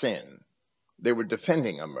defending sin. They were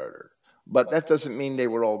defending a murder. But that doesn't mean they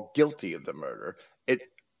were all guilty of the murder.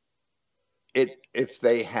 If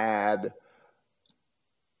they had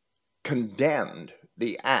condemned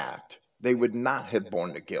the act, they would not have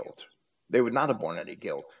borne the guilt. They would not have borne any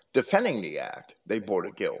guilt. Defending the act, they bore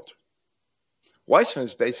the guilt. Weisman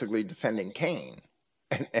is basically defending Cain,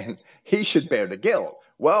 and he should bear the guilt.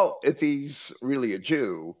 Well, if he's really a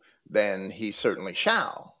Jew, then he certainly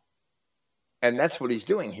shall. And that's what he's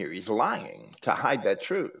doing here. He's lying to hide that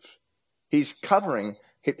truth. He's covering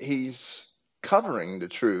the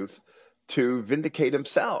truth to vindicate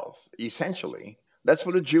himself, essentially. That's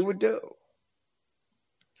what a Jew would do.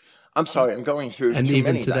 I'm sorry, I'm going through And too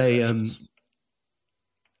even many today, digressions.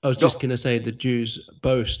 I was just going to say the Jews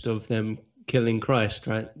boast of them killing Christ,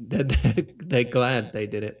 right? They're glad they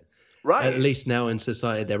did it. Right. At least now in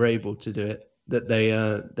society, they're able to do it. That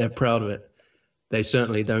they're proud of it. They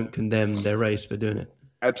certainly don't condemn their race for doing it.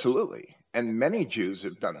 Absolutely. And many Jews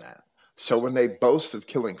have done that. So when they boast of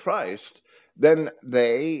killing Christ, then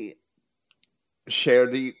they share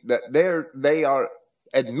they are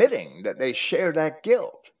admitting that they share that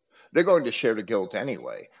guilt. They're going to share the guilt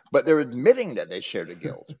anyway, but they're admitting that they share the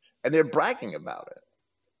guilt, and they're bragging about it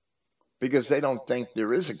because they don't think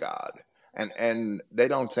there is a God, and they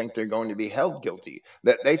don't think they're going to be held guilty.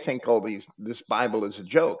 That they think this Bible is a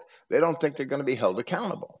joke. They don't think they're going to be held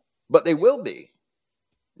accountable, but they will be.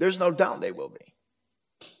 There's no doubt they will be.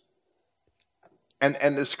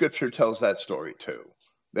 And the scripture tells that story too,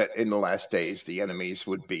 that in the last days the enemies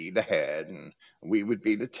would be the head and we would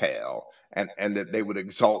be the tail, and that they would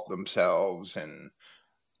exalt themselves and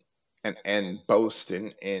boast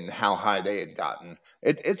in how high they had gotten.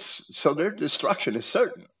 It's so their destruction is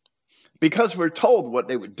certain. Because we're told what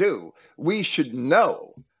they would do, we should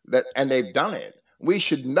know that, and they've done it, we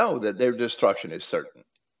should know that their destruction is certain.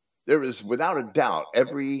 There is without a doubt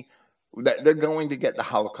that they're going to get the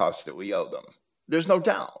Holocaust that we owe them. There's no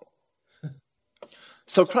doubt.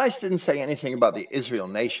 So Christ didn't say anything about the Israel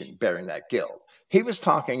nation bearing that guilt. He was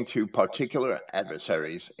talking to particular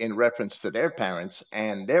adversaries in reference to their parents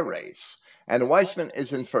and their race. And Weisman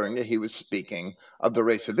is inferring that he was speaking of the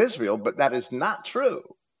race of Israel, but that is not true.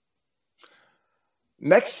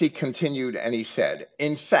 Next, he continued and he said,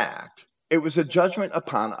 in fact, it was a judgment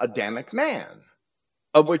upon Adamic man,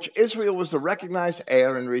 of which Israel was the recognized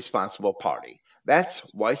heir and responsible party. That's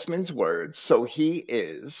Weisman's words. So he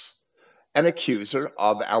is an accuser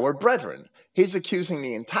of our brethren. He's accusing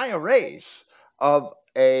the entire race of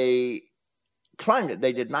a crime that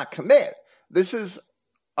they did not commit. This is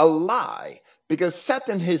a lie, because Seth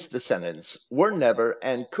and his descendants were never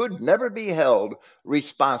and could never be held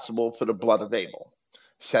responsible for the blood of Abel.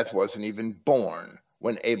 Seth wasn't even born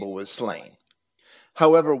when Abel was slain.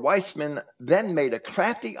 However, Weisman then made a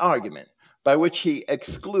crafty argument by which he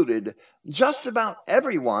excluded just about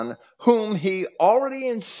everyone whom he already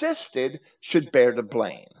insisted should bear the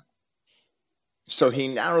blame. So he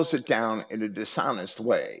narrows it down in a dishonest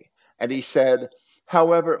way. And he said,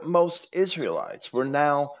 however, most Israelites were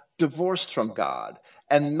now divorced from God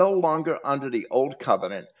and no longer under the old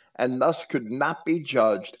covenant, and thus could not be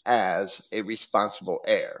judged as a responsible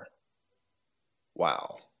heir.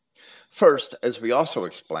 Wow. First, as we also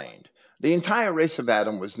explained, the entire race of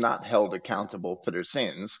Adam was not held accountable for their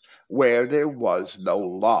sins where there was no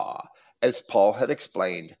law, as Paul had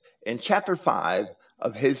explained in chapter 5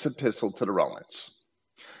 of his epistle to the Romans.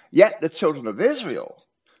 Yet the children of Israel,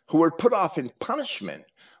 who were put off in punishment,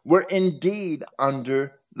 were indeed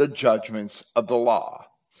under the judgments of the law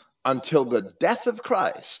until the death of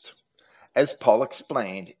Christ, as Paul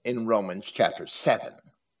explained in Romans chapter 7.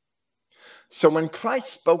 So when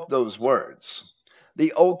Christ spoke those words,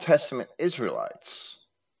 the Old Testament Israelites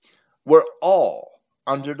were all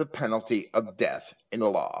under the penalty of death in the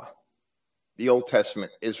law. The Old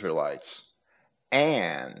Testament Israelites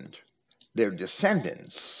and their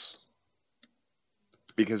descendants,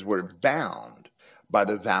 because we're bound by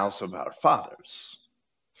the vows of our fathers.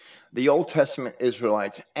 The Old Testament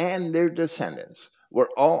Israelites and their descendants were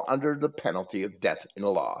all under the penalty of death in the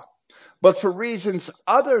law, but for reasons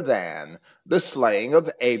other than the slaying of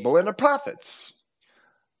Abel and the prophets.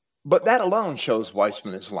 But that alone shows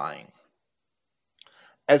Weisman is lying.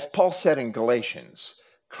 As Paul said in Galatians,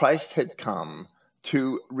 Christ had come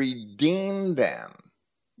to redeem them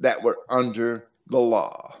that were under the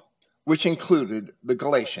law, which included the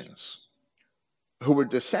Galatians, who were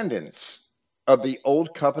descendants of the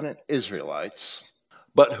Old Covenant Israelites,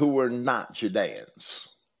 but who were not Judeans.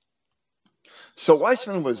 So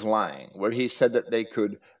Weisman was lying where he said that they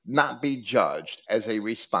could not be judged as a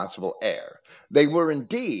responsible heir. They were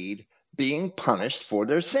indeed being punished for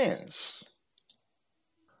their sins.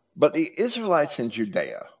 But the Israelites in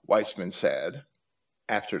Judea, Weisman said,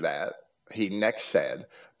 after that, he next said,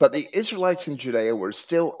 but the Israelites in Judea were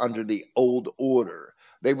still under the old order,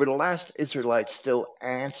 They were the last Israelites still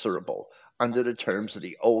answerable under the terms of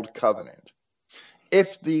the Old Covenant.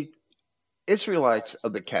 If the Israelites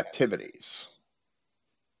of the captivities,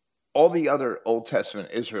 all the other Old Testament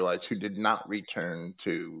Israelites who did not return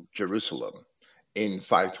to Jerusalem in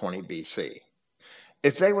 520 BC,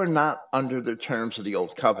 if they were not under the terms of the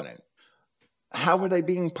Old Covenant, how were they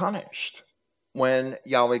being punished when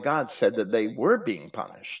Yahweh God said that they were being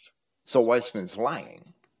punished? So Weisman's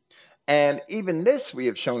lying. And even this we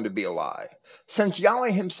have shown to be a lie, since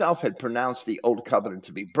Yahweh himself had pronounced the Old Covenant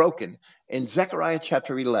to be broken in Zechariah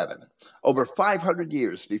chapter 11, over 500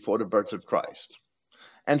 years before the birth of Christ.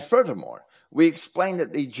 And furthermore, we explained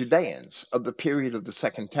that the Judeans of the period of the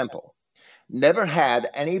Second Temple never had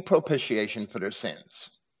any propitiation for their sins,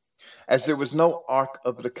 as there was no Ark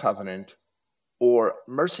of the Covenant or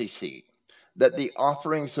mercy seat that the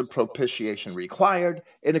offerings of propitiation required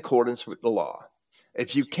in accordance with the law.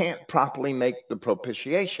 If you can't properly make the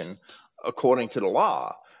propitiation according to the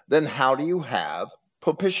law, then how do you have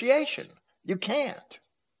propitiation? You can't.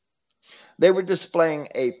 They were displaying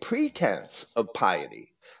a pretense of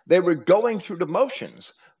piety. They were going through the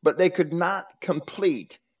motions, but they could not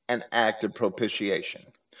complete an act of propitiation.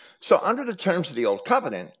 So under the terms of the Old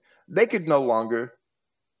Covenant, they could no longer,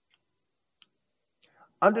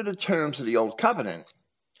 under the terms of the Old Covenant,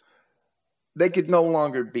 they could no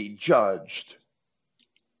longer be judged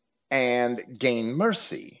and gain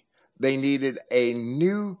mercy. They needed a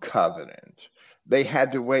new covenant. They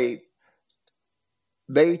had to wait.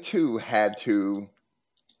 They too had to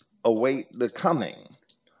await the coming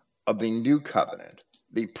of the new covenant,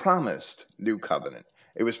 the promised new covenant.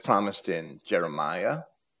 It was promised in Jeremiah.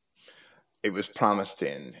 It was promised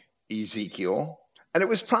in Ezekiel. And it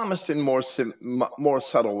was promised in more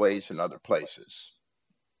subtle ways in other places.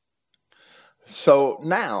 So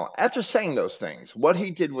now, after saying those things, what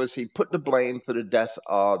he did was he put the blame for the death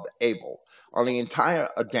of Abel on the entire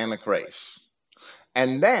Adamic race.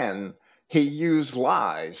 And then he used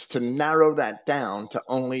lies to narrow that down to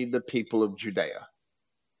only the people of Judea.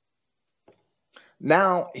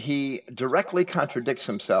 Now he directly contradicts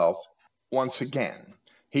himself once again.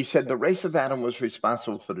 He said the race of Adam was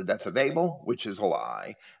responsible for the death of Abel, which is a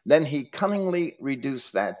lie. Then he cunningly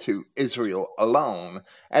reduced that to Israel alone,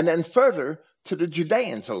 and then further to the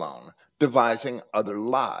Judeans alone, devising other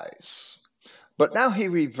lies. But now he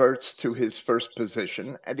reverts to his first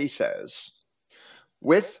position, and he says,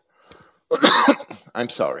 with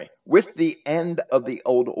the end of the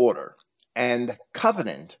old order and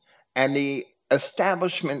covenant and the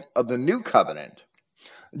establishment of the new covenant,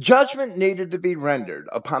 judgment needed to be rendered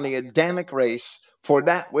upon the Adamic race for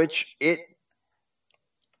that which it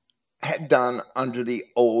had done under the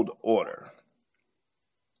old order.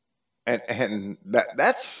 And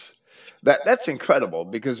that's incredible,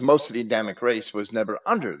 because most of the Adamic race was never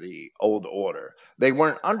under the old order. They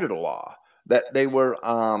weren't under the law. That they were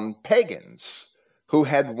pagans who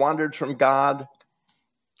had wandered from God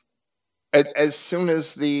as soon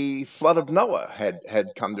as the flood of Noah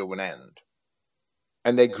had come to an end.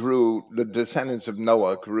 And they grew, the descendants of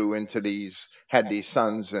Noah grew into these, had these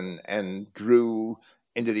sons and grew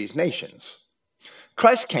into these nations.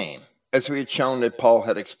 Christ came, as we had shown that Paul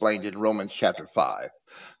had explained in Romans chapter 5,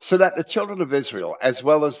 so that the children of Israel, as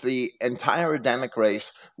well as the entire Adamic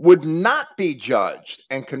race, would not be judged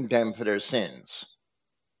and condemned for their sins,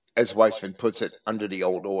 as Weisman puts it, under the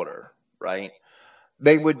old order, right?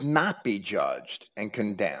 They would not be judged and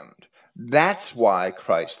condemned. That's why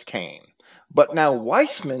Christ came. But now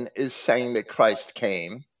Weisman is saying that Christ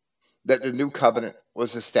came, that the new covenant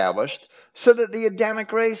was established, so that the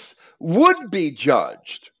Adamic race would be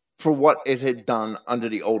judged for what it had done under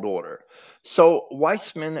the old order. So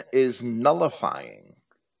Weisman is nullifying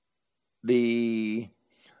the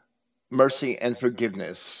mercy and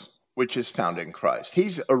forgiveness which is found in Christ.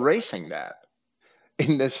 He's erasing that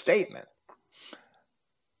in this statement.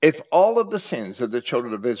 If all of the sins of the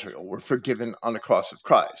children of Israel were forgiven on the cross of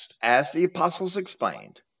Christ, as the apostles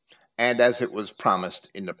explained, and as it was promised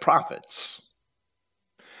in the prophets,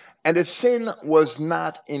 and if sin was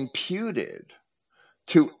not imputed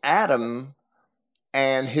to Adam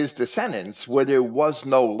and his descendants where there was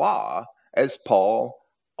no law, as Paul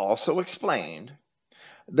also explained,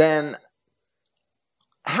 then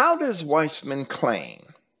how does Weisman claim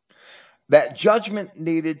that judgment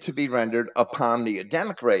needed to be rendered upon the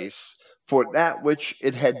Adamic race for that which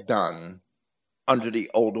it had done under the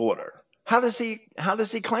old order? How does he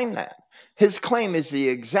claim that? His claim is the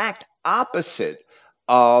exact opposite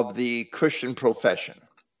of the Christian profession.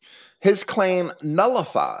 His claim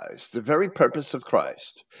nullifies the very purpose of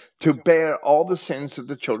Christ to bear all the sins of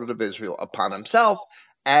the children of Israel upon himself,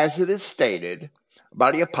 as it is stated,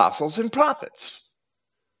 by the apostles and prophets.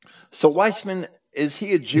 So Weisman, is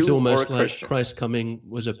he a It's Jew or a almost like Christian? Christ's coming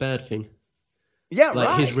was a bad thing. Yeah,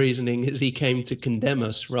 Like his right. reasoning is he came to condemn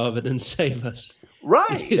us rather than save us.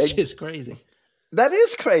 Right. It's just crazy. That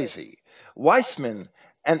is crazy. Weisman,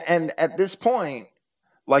 and at this point,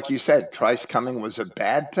 like you said, Christ's coming was a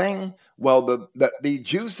bad thing. Well, the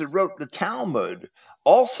Jews that wrote the Talmud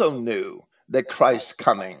also knew that Christ's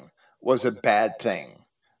coming was a bad thing.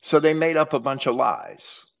 So they made up a bunch of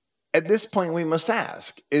lies. At this point, we must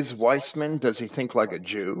ask, is Weisman, does he think like a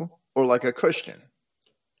Jew or like a Christian?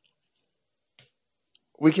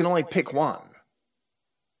 We can only pick one.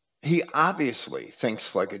 He obviously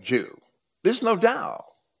thinks like a Jew. There's no doubt.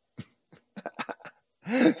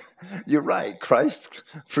 You're right. Christ,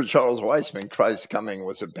 for Charles Weisman, Christ's coming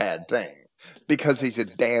was a bad thing because he's a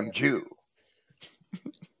damn Jew.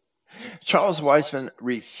 Charles Weisman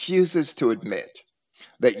refuses to admit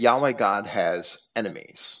that Yahweh God has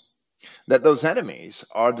enemies, that those enemies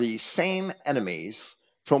are the same enemies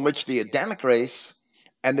from which the Adamic race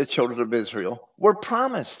and the children of Israel were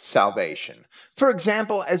promised salvation. For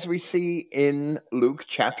example, as we see in Luke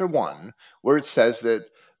chapter 1, where it says that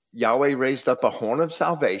Yahweh raised up a horn of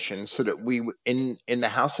salvation so that we, in the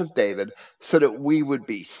house of David, so that we would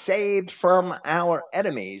be saved from our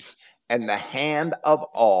enemies and the hand of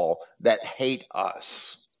all that hate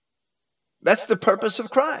us. That's the purpose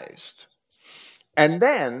of Christ. And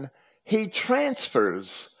then he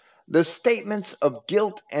transfers the statements of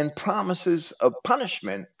guilt and promises of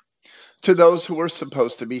punishment to those who are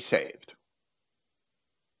supposed to be saved.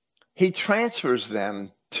 He transfers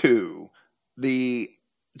them to the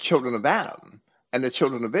children of Adam and the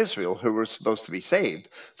children of Israel who were supposed to be saved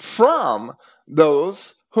from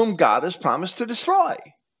those whom God has promised to destroy.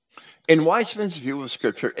 In Weisman's view of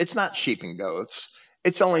Scripture, it's not sheep and goats.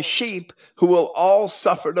 It's only sheep who will all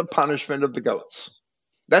suffer the punishment of the goats.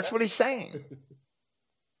 That's what he's saying.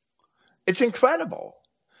 It's incredible.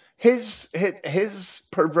 His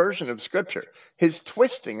perversion of Scripture, his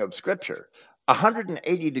twisting of Scripture,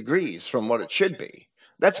 180 degrees from what it should be.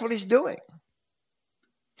 That's what he's doing.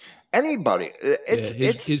 Anybody, his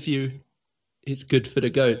view, it's good for the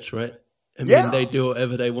goats, right? I mean, yeah. they do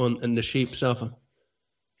whatever they want, and the sheep suffer.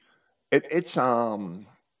 It's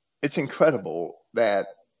incredible that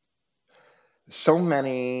so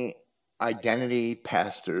many identity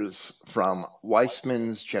pastors from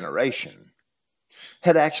Weisman's generation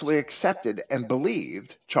had actually accepted and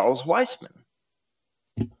believed Charles Weisman.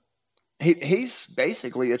 He's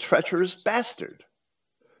basically a treacherous bastard.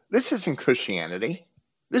 This isn't Christianity.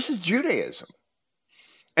 This is Judaism.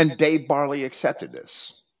 And Dave Barley accepted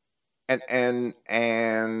this.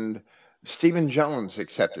 And Stephen Jones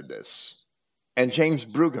accepted this. And James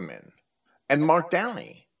Brueggemann. And Mark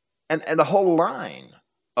Downey. And a whole line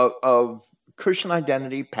of Christian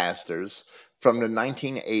identity pastors from the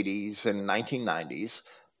 1980s and 1990s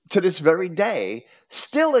to this very day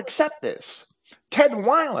still accept this. Ted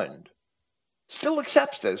Weiland still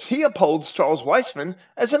accepts this. He upholds Charles Weisman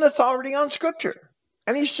as an authority on Scripture.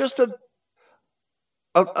 And he's just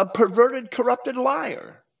a perverted, corrupted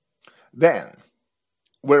liar. Then,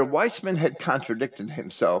 where Weisman had contradicted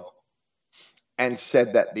himself and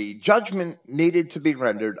said that the judgment needed to be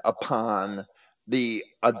rendered upon the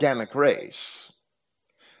Adamic race,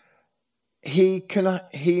 he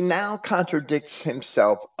now contradicts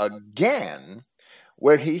himself again,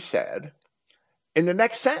 where he said, in the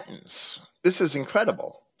next sentence, this is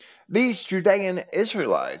incredible, these Judean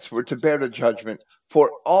Israelites were to bear the judgment for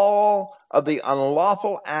all of the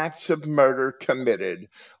unlawful acts of murder committed,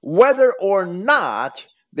 whether or not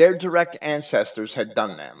their direct ancestors had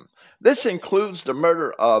done them. This includes the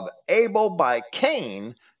murder of Abel by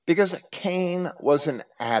Cain, because Cain was an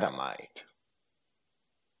Adamite.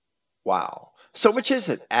 Wow. So which is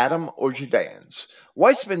it, Adam or Judeans?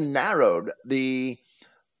 Weisman narrowed the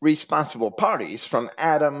responsible parties from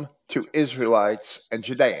Adam to Israelites and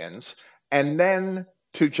Judeans, and then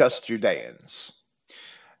to just Judeans.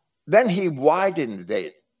 Then he widened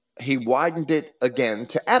it. He widened it again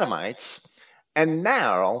to Adamites, and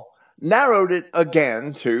now narrowed it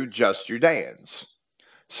again to just Judeans.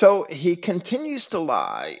 So he continues to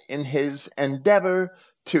lie in his endeavor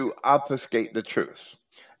to obfuscate the truth.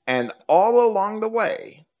 And all along the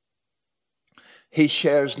way, he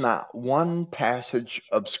shares not one passage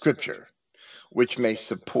of Scripture which may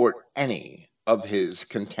support any of his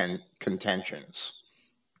contentions.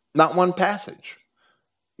 Not one passage.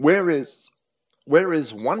 Where is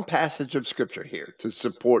one passage of Scripture here to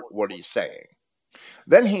support what he's saying?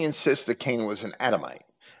 Then he insists that Cain was an Adamite,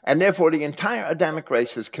 and therefore the entire Adamic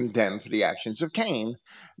race is condemned for the actions of Cain.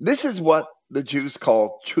 This is what the Jews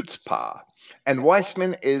call chutzpah. And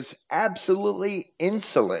Weisman is absolutely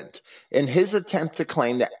insolent in his attempt to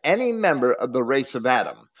claim that any member of the race of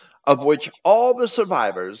Adam, of which all the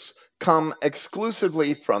survivors come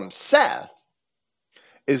exclusively from Seth,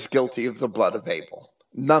 is guilty of the blood of Abel.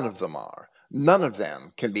 None of them are. None of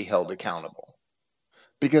them can be held accountable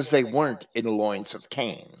because they weren't in the loins of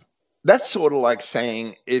Cain. That's sort of like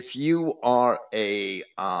saying if you are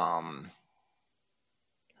an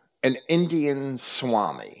Indian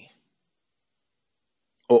Swami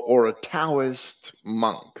or a Taoist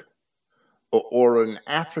monk or an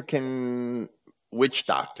African witch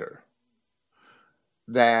doctor,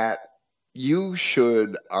 that you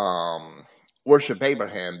should worship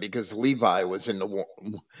Abraham because Levi was in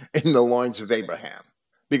the loins of Abraham,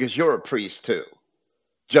 because you're a priest too,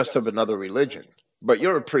 just of another religion, but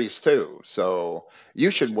you're a priest too, so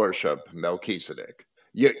you should worship Melchizedek.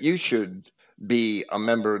 You should be a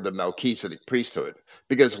member of the Melchizedek priesthood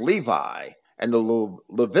because Levi and the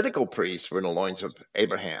Levitical priests were in the loins of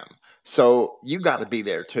Abraham, so you got to be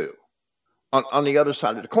there too. On the other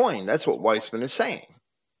side of the coin, that's what Weisman is saying.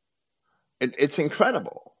 It's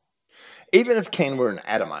incredible. Even if Cain were an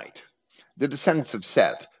Adamite, the descendants of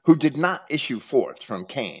Seth, who did not issue forth from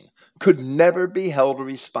Cain, could never be held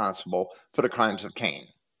responsible for the crimes of Cain.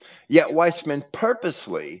 Yet Weisman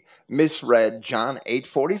purposely misread John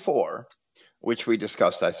 8:44, which we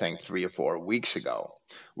discussed, I think, 3 or 4 weeks ago,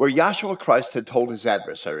 where Yahshua Christ had told his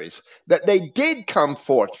adversaries that they did come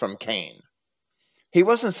forth from Cain. He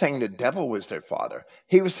wasn't saying the devil was their father.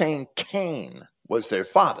 He was saying Cain was their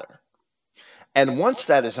father. And once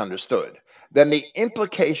that is understood, then the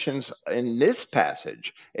implications in this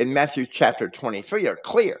passage in Matthew chapter 23 are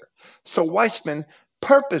clear. So Weisman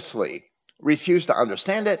purposely refused to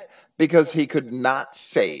understand it because he could not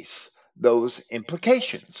face those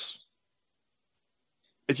implications.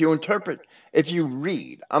 If you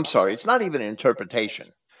read, I'm sorry, it's not even an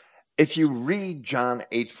interpretation. If you read John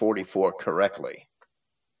 8:44 correctly,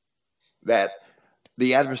 that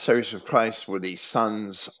the adversaries of Christ were the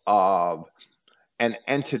sons of an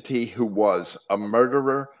entity who was a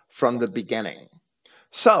murderer from the beginning.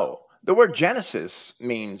 So the word Genesis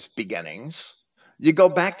means beginnings. You go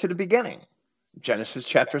back to the beginning, Genesis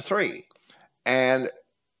chapter 3 and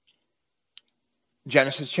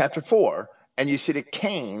Genesis chapter 4, and you see that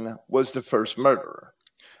Cain was the first murderer.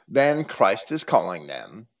 Then Christ is calling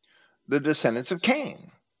them the descendants of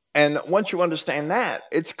Cain. And once you understand that,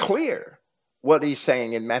 it's clear what he's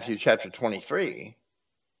saying in Matthew chapter 23.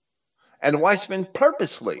 And Weisman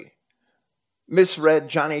purposely misread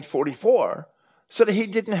John 8:44 so that he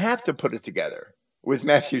didn't have to put it together with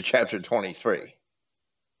Matthew chapter 23.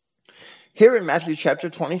 Here in Matthew chapter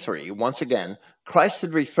 23, once again, Christ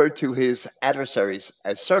had referred to his adversaries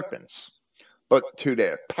as serpents, but to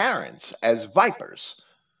their parents as vipers.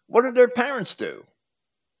 What did their parents do?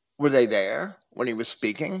 Were they there when he was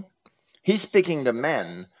speaking? He's speaking to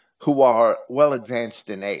men who are well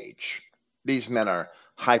advanced in age. These men are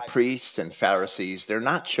high priests and Pharisees. They're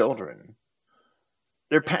not children.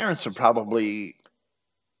 Their parents are probably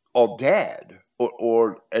all dead,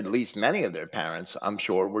 or at least many of their parents, I'm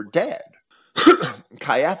sure, were dead.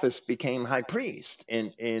 Caiaphas became high priest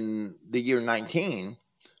in the year 19,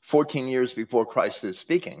 14 years before Christ is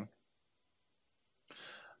speaking.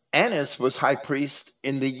 Annas was high priest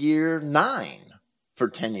in the year 9 for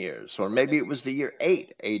 10 years, or maybe it was the year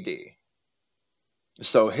 8 AD.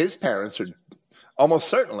 So his parents are almost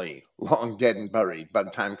certainly long dead and buried by the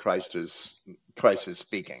time Christ is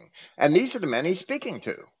speaking. And these are the men he's speaking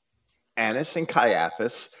to. Annas and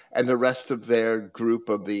Caiaphas and the rest of their group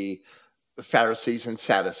of the Pharisees and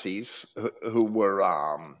Sadducees who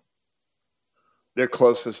were their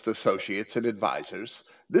closest associates and advisors.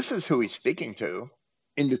 This is who he's speaking to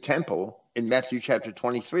in the temple in Matthew chapter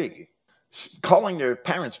 23. Calling their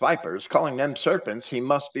parents vipers, calling them serpents, he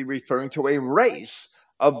must be referring to a race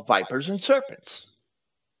of vipers and serpents.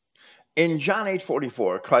 In John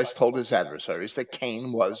 8:44, Christ told his adversaries that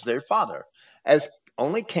Cain was their father, as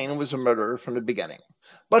only Cain was a murderer from the beginning.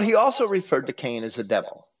 But he also referred to Cain as a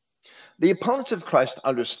devil. The opponents of Christ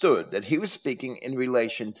understood that he was speaking in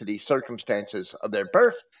relation to the circumstances of their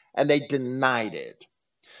birth, and they denied it.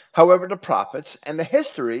 However, the prophets and the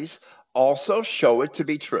histories also show it to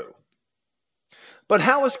be true. But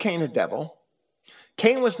how was Cain a devil?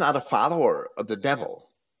 Cain was not a follower of the devil.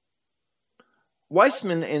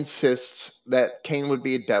 Weisman insists that Cain would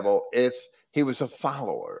be a devil if he was a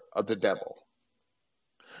follower of the devil.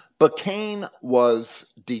 But Cain was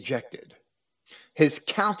dejected. His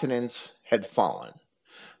countenance had fallen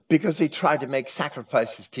because he tried to make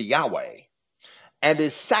sacrifices to Yahweh, and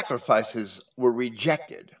his sacrifices were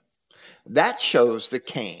rejected. That shows that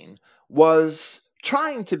Cain was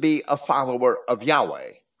trying to be a follower of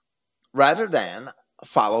Yahweh rather than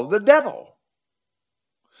follow the devil.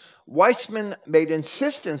 Weisman made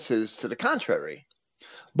insistences to the contrary,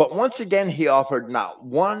 but once again he offered not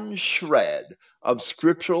one shred of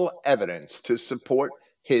scriptural evidence to support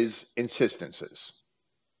his insistences.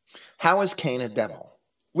 How is Cain a devil?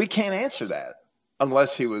 We can't answer that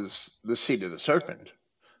unless he was the seed of the serpent,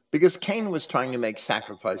 because Cain was trying to make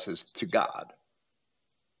sacrifices to God,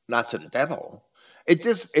 not to the devil.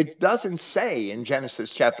 It doesn't say in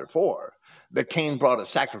Genesis chapter 4 that Cain brought a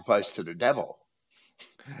sacrifice to the devil.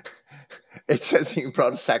 It says he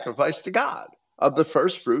brought a sacrifice to God of the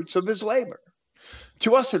first fruits of his labor.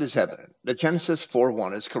 To us it is evident that Genesis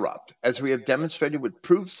 4:1 is corrupt, as we have demonstrated with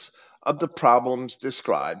proofs of the problems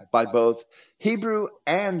described by both Hebrew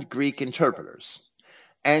and Greek interpreters.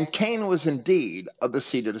 And Cain was indeed of the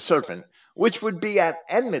seed of the serpent, which would be at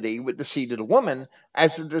enmity with the seed of the woman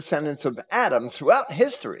as the descendants of Adam throughout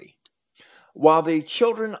history. While the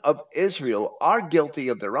children of Israel are guilty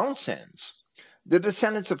of their own sins, the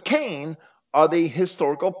descendants of Cain are the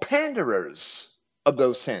historical panderers of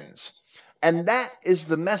those sins. And that is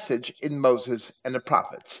the message in Moses and the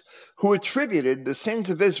prophets, who attributed the sins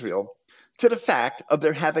of Israel to the fact of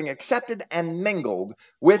their having accepted and mingled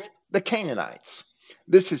with the Canaanites.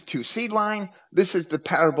 This is to Seedline. This is the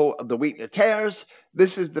parable of the wheat and the tares.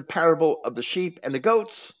 This is the parable of the sheep and the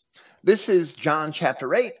goats. This is John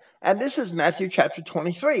chapter 8. And this is Matthew chapter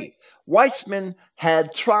 23. Weisman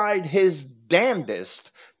had tried his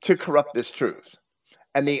damnedest to corrupt this truth.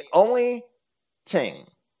 And the only thing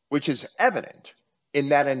which is evident in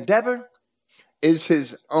that endeavor is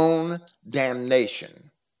his own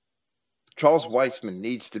damnation. Charles Weisman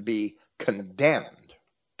needs to be condemned.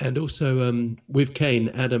 And also, with Cain,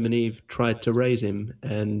 Adam and Eve tried to raise him,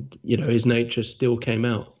 and his nature still came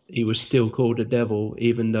out. He was still called a devil,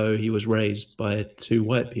 even though he was raised by two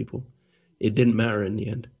white people. It didn't matter in the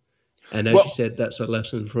end. And as you said, that's a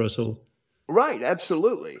lesson for us all. Right,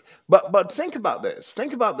 absolutely. But think about this.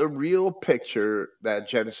 Think about the real picture that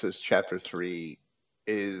Genesis chapter 3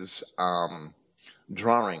 is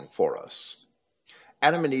drawing for us.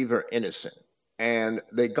 Adam and Eve are innocent, and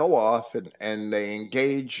they go off and they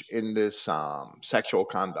engage in this sexual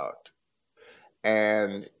conduct.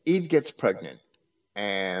 And Eve gets pregnant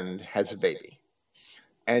and has a baby.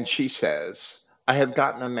 And she says, I have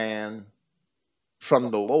gotten a man from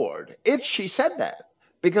the Lord. If she said that,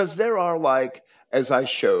 because there are, like, as I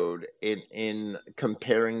showed in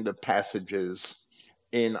comparing the passages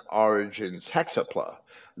in Origen's Hexapla,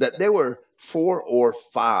 that there were 4 or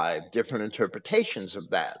 5 different interpretations of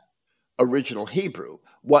that original Hebrew.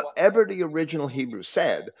 Whatever the original Hebrew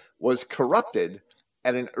said was corrupted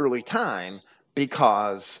at an early time,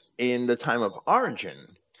 because in the time of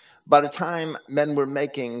Origen, by the time men were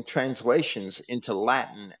making translations into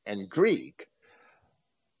Latin and Greek,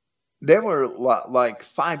 there were like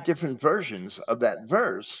 5 different versions of that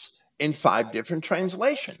verse in 5 different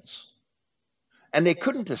translations. And they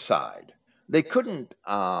couldn't decide. They couldn't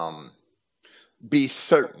be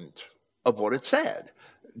certain of what it said.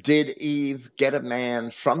 Did Eve get a man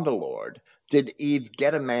from the Lord? Did Eve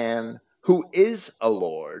get a man who is a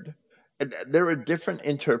Lord? There are different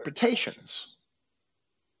interpretations,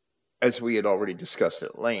 as we had already discussed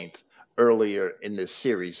at length earlier in this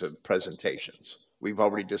series of presentations. We've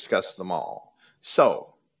already discussed them all.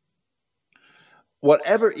 So,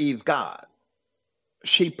 whatever Eve got,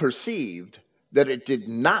 she perceived that it did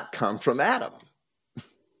not come from Adam.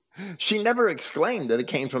 She never exclaimed that it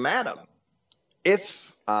came from Adam.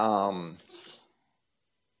 If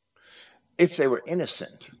they were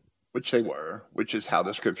innocent, which they were, which is how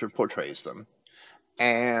the scripture portrays them,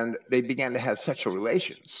 and they began to have sexual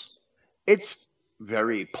relations, it's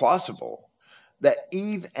very plausible that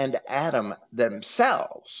Eve and Adam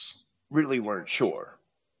themselves really weren't sure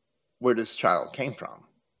where this child came from.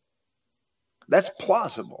 That's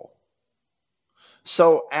plausible.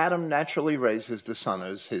 So Adam naturally raises the son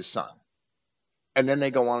as his son. And then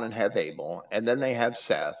they go on and have Abel, and then they have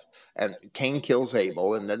Seth, and Cain kills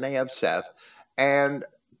Abel, and then they have Seth. And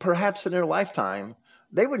perhaps in their lifetime,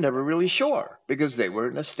 they were never really sure, because they were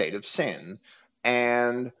in a state of sin,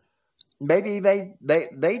 and maybe they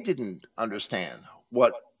didn't understand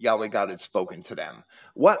what Yahweh God had spoken to them.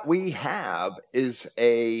 What we have is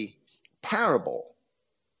a parable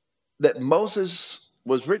that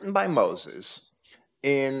was written by Moses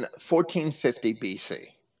in 1450 BC.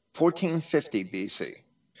 1450 BC.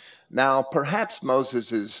 Now, perhaps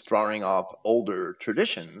Moses is drawing off older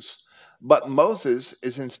traditions, but Moses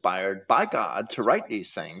is inspired by God to write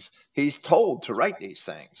these things. He's told to write these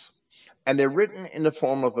things. And they're written in the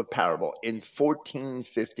form of a parable in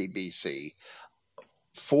 1450 BC,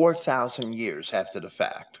 4,000 years after the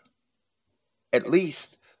fact. At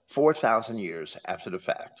least 4,000 years after the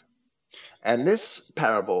fact. And this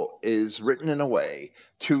parable is written in a way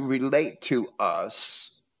to relate to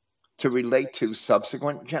us, to relate to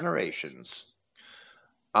subsequent generations,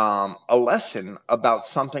 a lesson about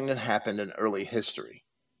something that happened in early history.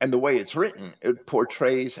 And the way it's written, it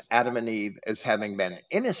portrays Adam and Eve as having been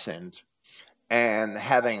innocent and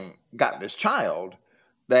having gotten this child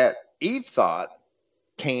that Eve thought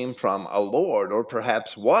came from a lord, or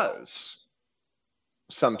perhaps was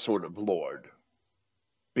some sort of lord,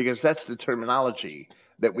 because that's the terminology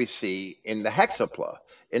that we see in the hexapla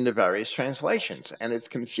in the various translations. And it's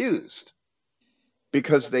confused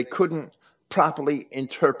because they couldn't properly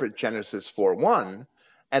interpret Genesis 4:1,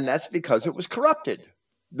 and that's because it was corrupted.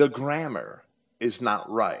 The grammar is not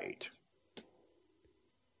right.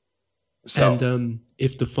 So, And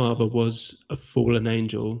if the father was a fallen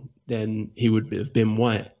angel, then he would have been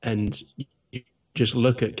white. And you just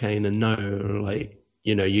look at Cain and know, like,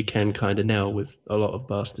 you can kind of now with a lot of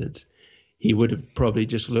bastards. He would have probably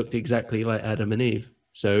just looked exactly like Adam and Eve.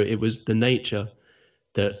 So it was the nature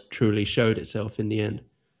that truly showed itself in the end.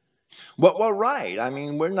 well, right. I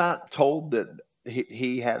mean, we're not told that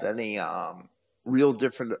he had any real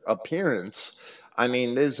different appearance. I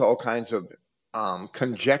mean, there's all kinds of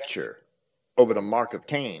conjecture over the mark of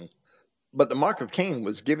Cain, but the mark of Cain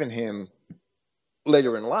was given him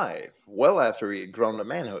later in life, well after he had grown to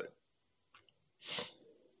manhood.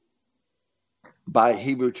 By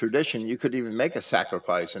Hebrew tradition, you could even make a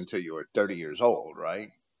sacrifice until you were 30 years old,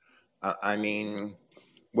 right? I mean,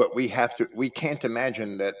 we can't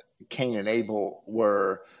imagine that Cain and Abel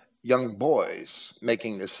were young boys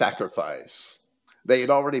making this sacrifice. They had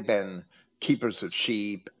already been keepers of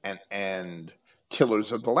sheep and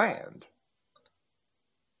tillers of the land.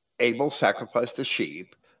 Abel sacrificed the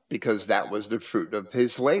sheep because that was the fruit of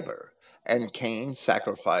his labor, and Cain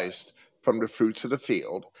sacrificed from the fruits of the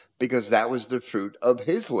field because that was the fruit of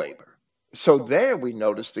his labor. So there we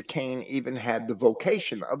notice that Cain even had the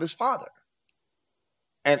vocation of his father.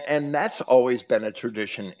 And that's always been a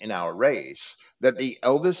tradition in our race, that the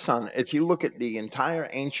eldest son, if you look at the entire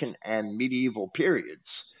ancient and medieval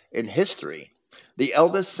periods in history, the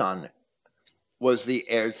eldest son was the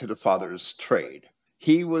heir to the father's trade.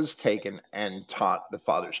 He was taken and taught the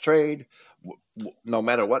father's trade, no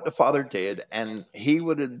matter what the father did, and he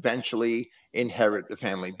would eventually inherit the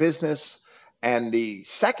family business. And the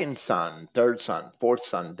second son, third son, fourth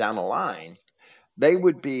son down the line, they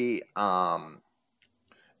would be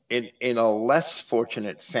in a less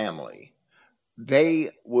fortunate family. They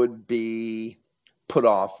would be put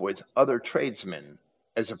off with other tradesmen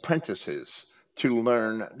as apprentices to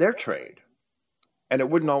learn their trade. And it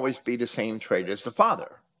wouldn't always be the same trade as the father.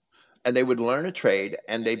 And they would learn a trade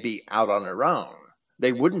and they'd be out on their own.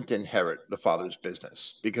 They wouldn't inherit the father's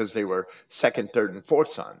business because they were second, third, and fourth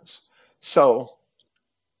sons. So,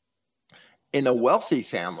 in a wealthy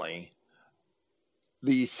family,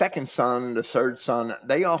 the second son, the third son,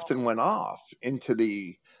 they often went off into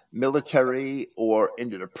the military or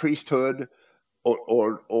into the priesthood,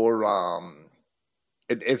 or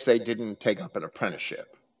if they didn't take up an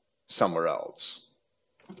apprenticeship somewhere else.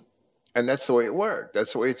 And that's the way it worked.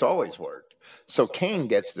 That's the way it's always worked. So Cain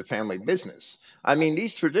gets the family business. I mean,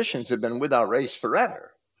 these traditions have been with our race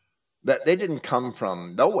forever. That they didn't come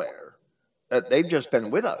from nowhere. That they've just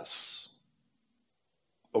been with us.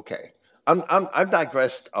 Okay. I've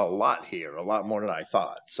digressed a lot here, a lot more than I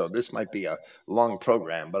thought. So this might be a long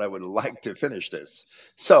program, but I would like to finish this.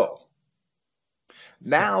 So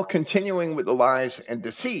now continuing with the lies and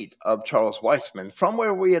deceit of Charles Weisman from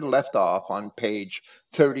where we had left off on page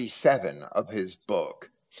 37 of his book.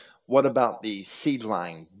 What about the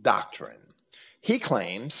Seedline Doctrine? He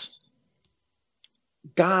claims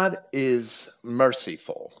God is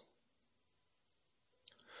merciful.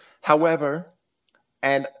 However,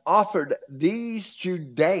 and offered these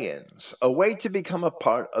Judeans a way to become a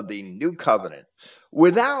part of the new covenant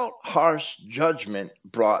without harsh judgment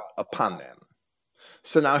brought upon them.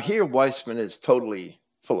 So now here Weisman is totally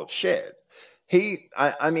full of shit.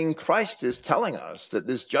 I mean, Christ is telling us that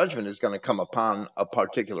this judgment is going to come upon a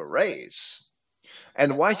particular race.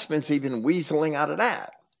 And Weisman's even weaseling out of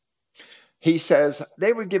that. He says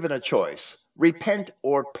they were given a choice, repent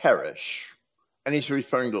or perish. And he's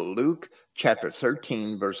referring to Luke chapter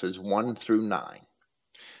 13, verses 1 through 9.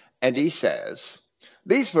 And he says,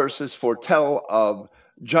 these verses foretell of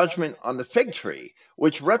judgment on the fig tree,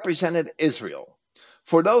 which represented Israel.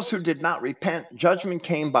 For those who did not repent, judgment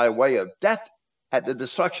came by way of death at the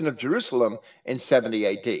destruction of Jerusalem in 70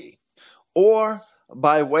 AD. or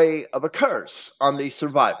by way of a curse on the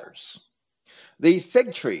survivors. The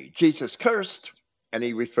fig tree Jesus cursed, and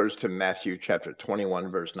he refers to Matthew chapter 21,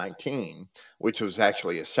 verse 19, which was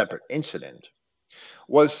actually a separate incident,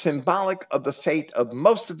 was symbolic of the fate of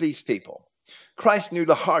most of these people. Christ knew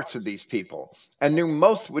the hearts of these people and knew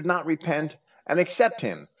most would not repent and accept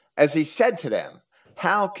him, as he said to them,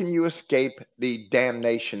 "How can you escape the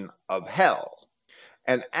damnation of hell?"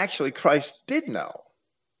 And actually, Christ did know.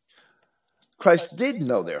 Christ did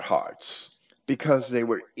know their hearts because they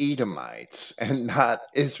were Edomites and not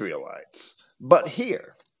Israelites. But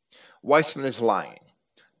here, Weisman is lying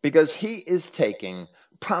because he is taking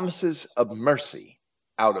promises of mercy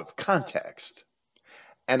out of context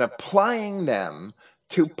and applying them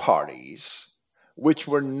to parties which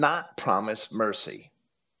were not promised mercy.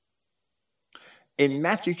 In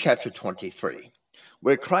Matthew chapter 23,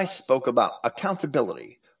 where Christ spoke about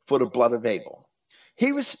accountability for the blood of Abel,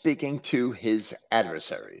 he was speaking to his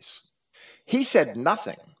adversaries. He said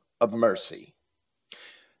nothing of mercy.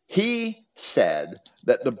 He said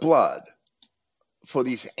that the blood for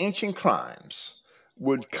these ancient crimes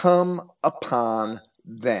would come upon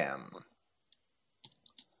them.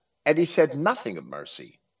 And he said nothing of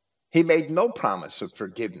mercy. He made no promise of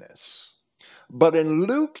forgiveness. But in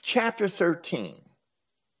Luke chapter 13,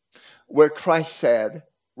 where Christ said,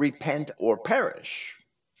 "Repent or perish,"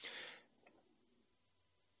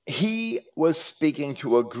 he was speaking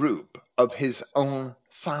to a group of his own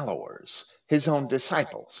followers, his own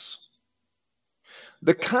disciples.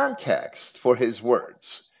 The context for his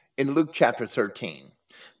words in Luke chapter 13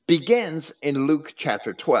 begins in Luke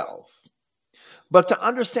chapter 12. But to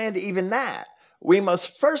understand even that, we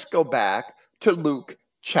must first go back to Luke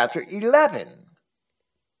chapter 11.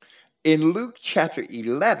 In Luke chapter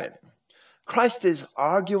 11, Christ is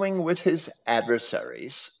arguing with his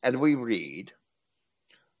adversaries, and we read,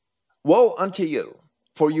 "Woe unto you,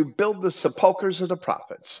 for you build the sepulchres of the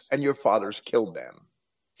prophets, and your fathers killed them.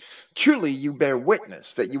 Truly you bear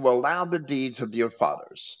witness that you allowed the deeds of your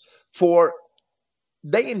fathers, for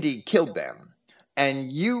they indeed killed them,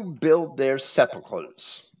 and you build their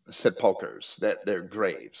sepulchres, their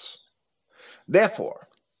graves. Therefore,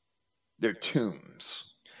 their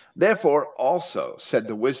tombs. Therefore also said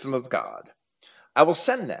the wisdom of God, I will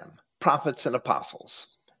send them prophets and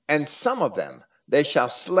apostles, and some of them they shall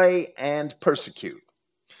slay and persecute,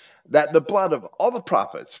 that the blood of all the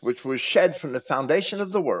prophets which was shed from the foundation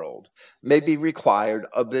of the world may be required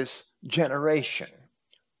of this generation,"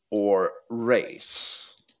 or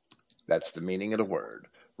race. That's the meaning of the word,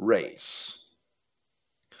 race.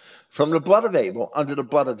 "From the blood of Abel unto the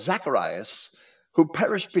blood of Zacharias, who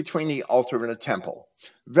perished between the altar and the temple.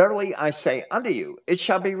 Verily I say unto you, it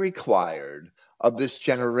shall be required of this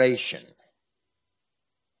generation,"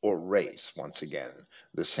 or race, once again,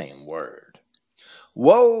 the same word.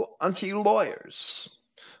 "Woe unto you lawyers,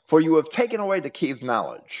 for you have taken away the key of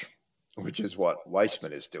knowledge," which is what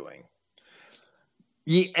Weisman is doing.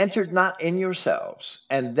 "Ye entered not in yourselves,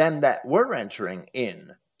 and them that were entering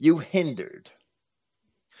in you hindered."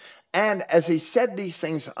 And as he said these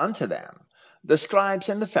things unto them, the scribes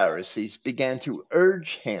and the Pharisees began to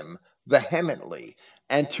urge him vehemently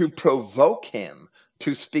and to provoke him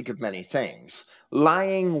to speak of many things,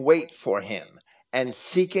 lying wait for him and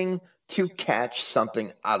seeking to catch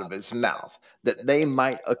something out of his mouth that they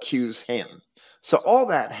might accuse him. So all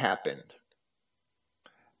that happened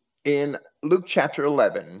in Luke chapter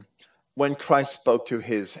 11 when Christ spoke to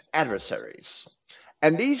his adversaries.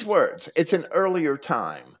 And these words, it's an earlier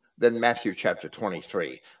time than Matthew chapter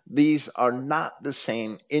 23. These are not the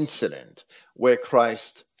same incident where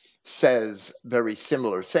Christ says very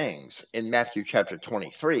similar things in Matthew chapter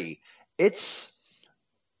 23. It's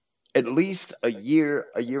at least a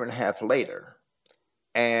year and a half later,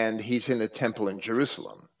 and he's in the temple in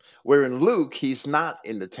Jerusalem, where in Luke, he's not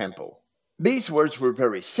in the temple. These words were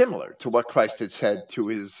very similar to what Christ had said to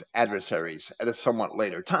his adversaries at a somewhat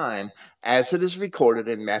later time, as it is recorded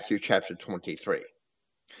in Matthew chapter 23.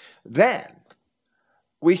 Then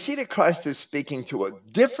we see that Christ is speaking to a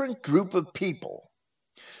different group of people,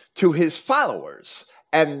 to his followers,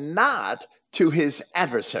 and not to his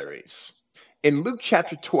adversaries. In Luke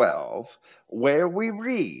chapter 12, where we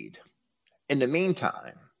read, "In the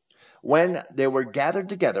meantime, when there were gathered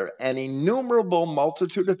together an innumerable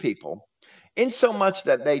multitude of people, insomuch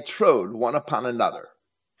that they trode one upon another,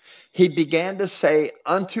 he began to say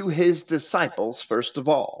unto his disciples first of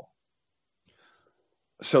all."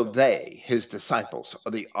 So they, his disciples,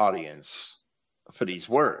 are the audience for these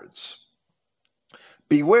words.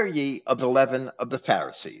 "Beware ye of the leaven of the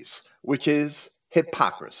Pharisees, which is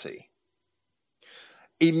hypocrisy."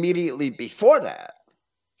 Immediately before that,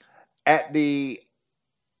 At the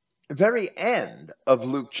very end of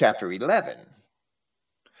Luke chapter 11,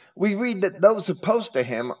 we read that those opposed to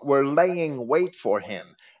him were laying wait for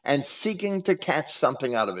him and seeking to catch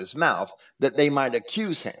something out of his mouth that they might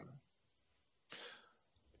accuse him.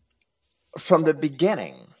 From the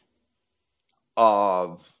beginning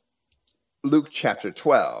of Luke chapter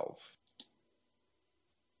 12,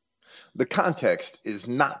 the context is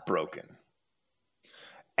not broken.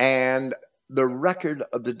 And the record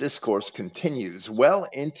of the discourse continues well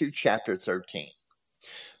into chapter 13,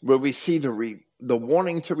 where we see the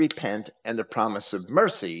warning to repent and the promise of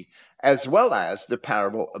mercy, as well as the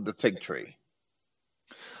parable of the fig tree.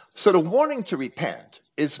 So the warning to repent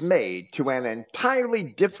is made to an entirely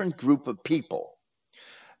different group of people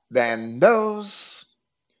than those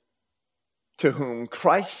to whom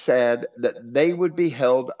Christ said that they would be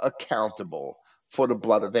held accountable for the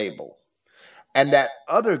blood of Abel. And that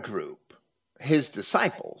other group, his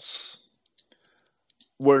disciples,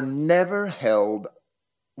 were never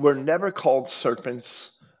called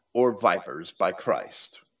serpents or vipers by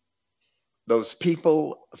Christ. Those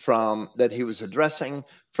people that he was addressing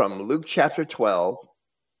from Luke chapter 12,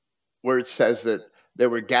 where it says that they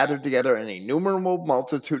were gathered together an innumerable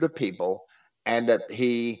multitude of people, and that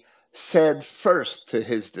he said first to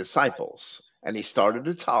his disciples, and he started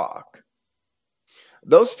to talk.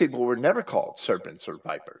 Those people were never called serpents or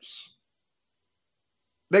vipers.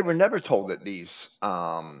 They were never told that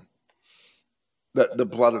the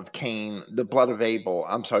blood of Cain, the blood of Abel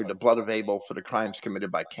for the crimes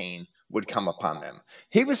committed by Cain would come upon them.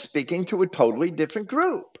 He was speaking to a totally different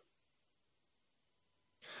group.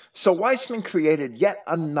 So Weisman created yet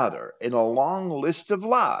another in a long list of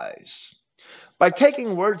lies by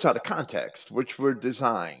taking words out of context, which were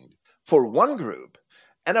designed for one group,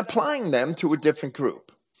 and applying them to a different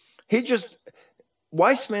group.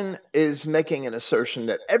 Weisman is making an assertion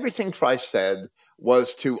that everything Christ said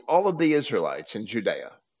was to all of the Israelites in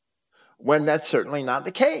Judea, when that's certainly not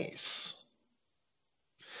the case.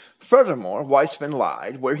 Furthermore, Weisman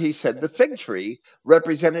lied where he said the fig tree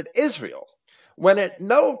represented Israel, when at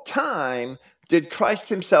no time did Christ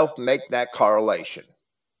himself make that correlation.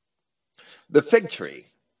 The fig tree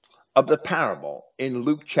of the parable in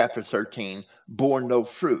Luke chapter 13 bore no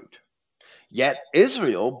fruit, yet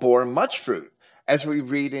Israel bore much fruit, as we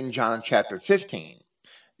read in John chapter 15.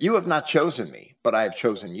 You have not chosen me, but I have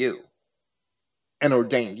chosen you and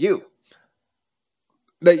ordained you,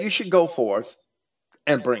 that you should go forth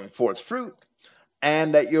and bring forth fruit,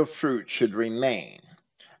 and that your fruit should remain.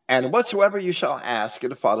 And whatsoever you shall ask of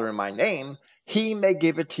the Father in my name, he may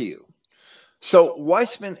give it to you. So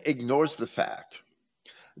Weisman ignores the fact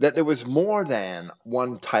that there was more than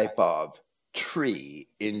one type of tree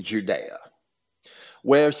in Judea,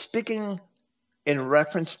 where, speaking in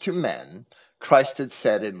reference to men, Christ had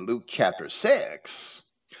said in Luke chapter 6,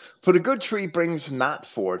 "For the good tree brings not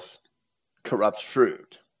forth corrupt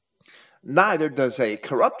fruit, neither does a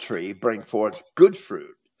corrupt tree bring forth good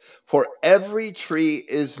fruit. For every tree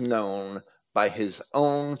is known by his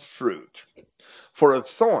own fruit. For of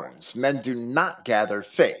thorns men do not gather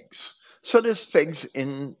figs." So there's figs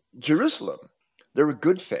in Jerusalem. There were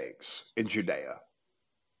good figs in Judea.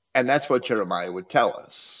 And that's what Jeremiah would tell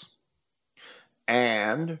us.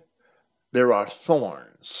 And there are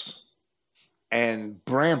thorns and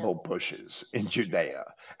bramble bushes in Judea.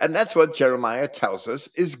 And that's what Jeremiah tells us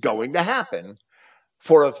is going to happen.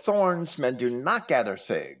 For of thorns men do not gather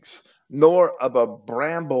figs, nor of a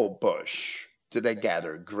bramble bush do they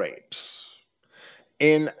gather grapes.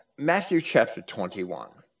 In Matthew chapter 21,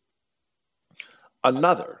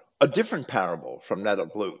 a different parable from that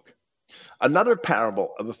of Luke, another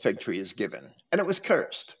parable of a fig tree is given, and it was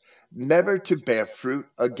cursed, never to bear fruit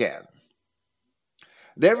again.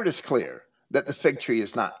 There it is clear that the fig tree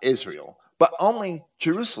is not Israel, but only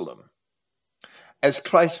Jerusalem, as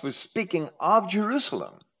Christ was speaking of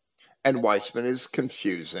Jerusalem, and Weisman is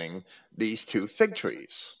confusing these two fig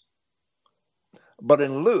trees. But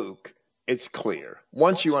in Luke, it's clear.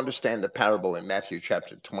 Once you understand the parable in Matthew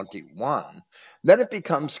chapter 21, then it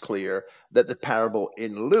becomes clear that the parable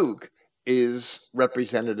in Luke is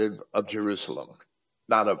representative of Jerusalem,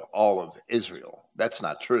 not of all of Israel. That's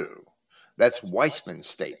not true. That's Weisman's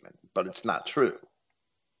statement, but it's not true.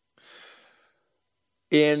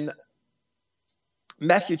 In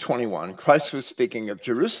Matthew 21, Christ was speaking of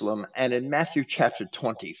Jerusalem, and in Matthew chapter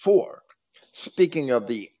 24, speaking of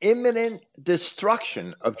the imminent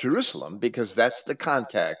destruction of Jerusalem, because that's the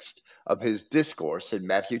context of his discourse in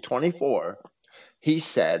Matthew 24, he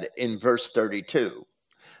said in verse 32,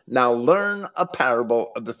 "Now learn a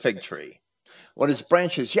parable of the fig tree. when his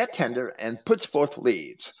branch is yet tender and puts forth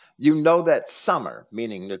leaves, you know that summer,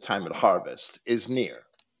 meaning the time of harvest, is near.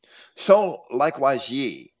 So likewise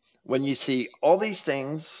ye, when ye see all these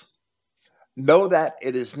things, know that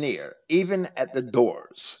it is near, even at the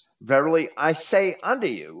doors. Verily I say unto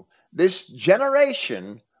you, this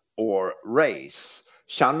generation or race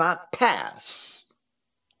shall not pass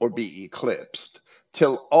or be eclipsed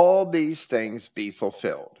till all these things be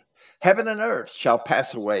fulfilled. Heaven and earth shall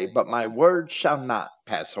pass away, but my word shall not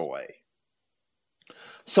pass away.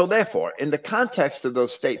 So therefore, in the context of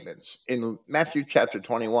those statements, in Matthew chapter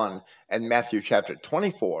 21 and Matthew chapter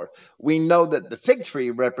 24, we know that the fig tree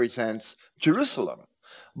represents Jerusalem.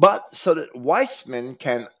 But so that Weisman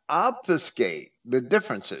can obfuscate the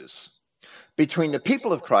differences between the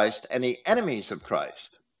people of Christ and the enemies of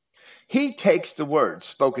Christ, he takes the words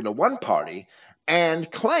spoken to one party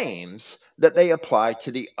and claims that they apply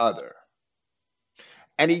to the other.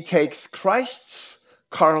 And he takes Christ's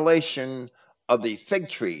correlation of the fig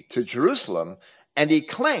tree to Jerusalem, and he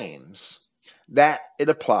claims that it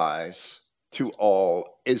applies to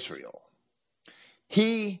all Israel.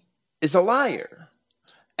 He is a liar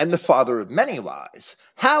and the father of many lies.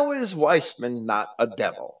 How is Weisman not a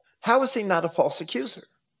devil? How is he not a false accuser?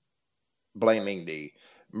 Blaming the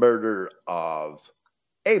murder of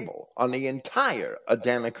Abel on the entire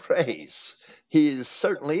Adamic race. He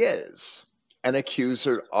certainly is an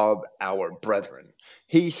accuser of our brethren.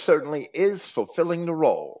 He certainly is fulfilling the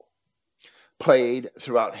role played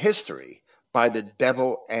throughout history by the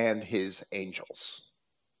devil and his angels.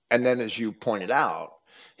 And then, as you pointed out,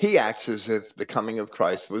 he acts as if the coming of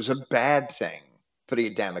Christ was a bad thing for the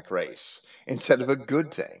Adamic race instead of a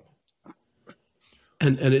good thing.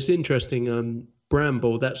 And it's interesting.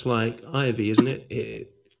 Bramble, that's like ivy, isn't it?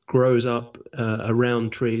 It grows up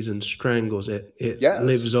around trees and strangles it. It Yes.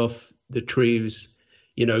 lives off the trees,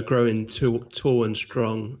 growing tall and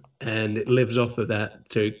strong, and it lives off of that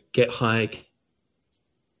to get high,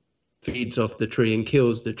 feeds off the tree and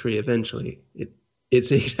kills the tree eventually.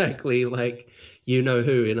 It's exactly like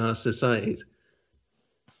who in our societies.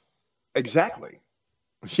 Exactly.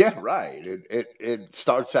 Yeah, right. It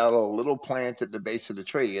starts out a little plant at the base of the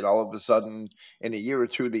tree, and all of a sudden, in a year or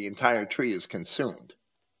two, the entire tree is consumed,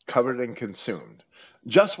 covered and consumed.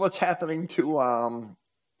 Just what's happening to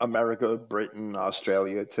America, Britain,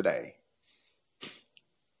 Australia today.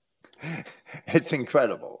 It's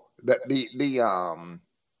incredible that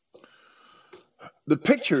the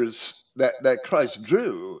pictures that Christ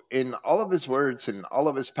drew in all of his words and all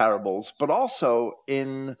of his parables, but also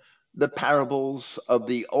in the parables of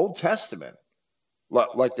the Old Testament,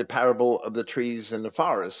 like the parable of the trees in the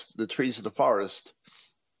forest, the trees of the forest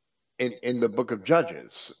in the book of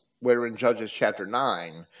Judges, where in Judges chapter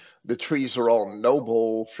 9, the trees are all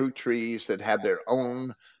noble fruit trees that have their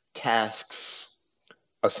own tasks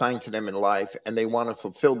assigned to them in life, and they want to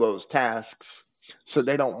fulfill those tasks, so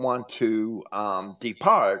they don't want to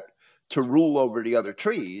depart to rule over the other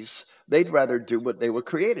trees. They'd rather do what they were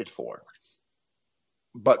created for.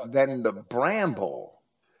 But then the bramble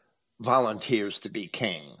volunteers to be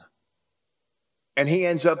king, and he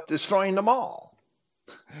ends up destroying them all.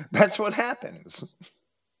 That's what happens.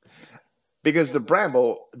 Because the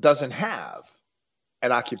bramble doesn't have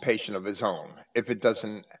an occupation of his own if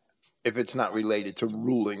it's not related to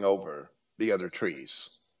ruling over the other trees.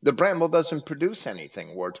 The bramble doesn't produce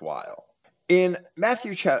anything worthwhile. In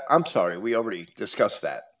Matthew we already discussed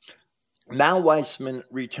that. Now Weisman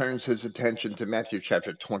returns his attention to Matthew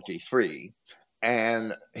chapter 23,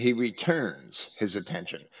 and he returns his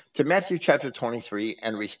attention to Matthew chapter 23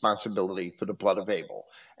 and responsibility for the blood of Abel.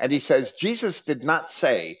 And he says, Jesus did not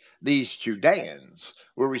say these Judeans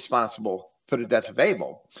were responsible for the death of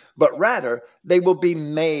Abel, but rather they will be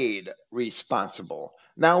made responsible.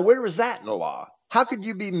 Now, where is that in the law? How could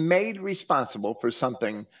you be made responsible for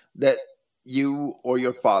something that you or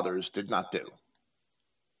your fathers did not do?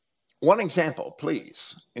 One example,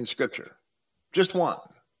 please, in Scripture. Just one.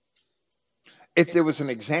 If there was an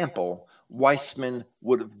example, Weisman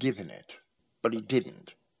would have given it, but he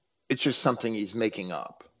didn't. It's just something he's making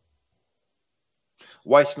up.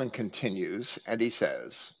 Weisman continues, and he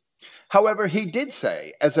says, however, he did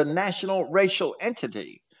say, as a national racial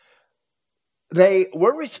entity, they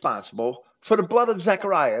were responsible for the blood of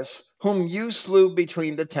Zacharias, whom you slew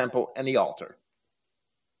between the temple and the altar.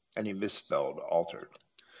 And he misspelled altar.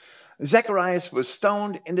 Zacharias was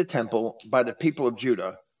stoned in the temple by the people of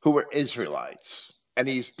Judah, who were Israelites. And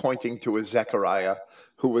he's pointing to a Zechariah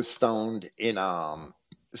who was stoned in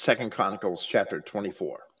 2 Chronicles chapter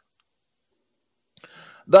 24.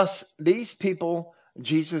 Thus, these people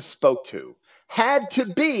Jesus spoke to had to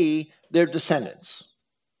be their descendants.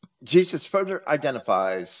 Jesus further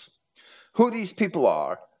identifies who these people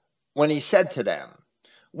are when he said to them,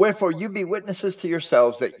 "Wherefore you be witnesses to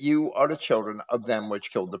yourselves that you are the children of them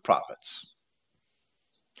which killed the prophets."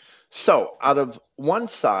 So, out of one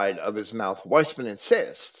side of his mouth, Weisman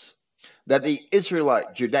insists that the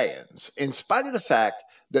Israelite Judeans, in spite of the fact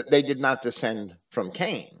that they did not descend from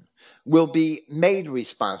Cain, will be made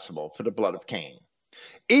responsible for the blood of Cain,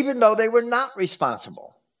 even though they were not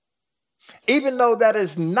responsible, even though that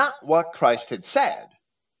is not what Christ had said.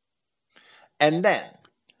 And then,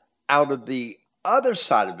 out of the other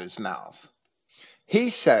side of his mouth, he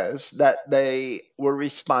says that they were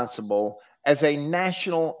responsible as a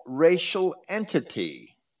national racial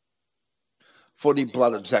entity for the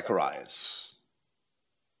blood of Zacharias,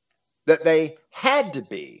 that they had to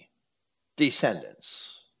be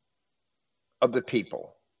descendants of the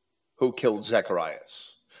people who killed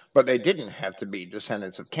Zacharias, but they didn't have to be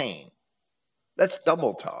descendants of Cain. That's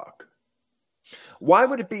double talk. Why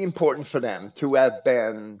would it be important for them to have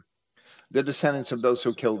been the descendants of those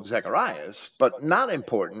who killed Zacharias, but not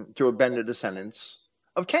important to have been the descendants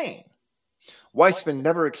of Cain? Weisman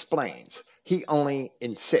never explains. He only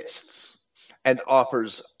insists and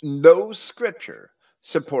offers no scripture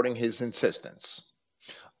supporting his insistence.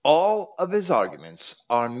 All of his arguments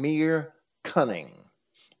are mere cunning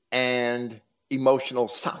and emotional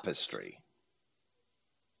sophistry.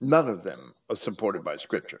 None of them are supported by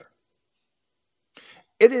scripture.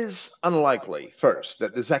 It is unlikely, first,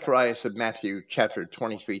 that the Zacharias of Matthew chapter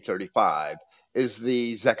 23:35 is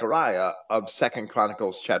the Zechariah of 2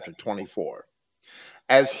 Chronicles chapter 24,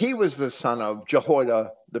 as he was the son of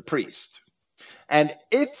Jehoiada the priest. And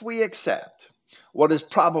if we accept what is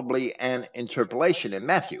probably an interpolation in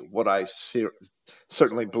Matthew, what I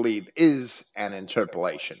certainly believe is an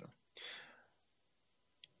interpolation,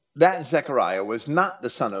 that Zechariah was not the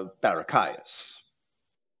son of Barachias.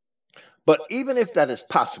 But even if that is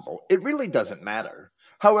possible, it really doesn't matter.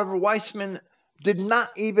 However, Weisman did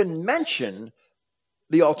not even mention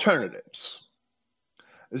the alternatives.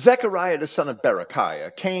 Zechariah, the son of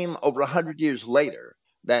Berechiah, came over 100 years later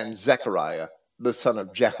than Zechariah, the son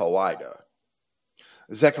of Jehoiada.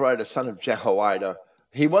 Zechariah, the son of Jehoiada,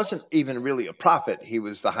 he wasn't even really a prophet. He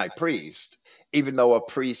was the high priest, even though a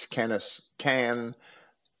priest can assume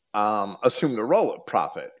the role of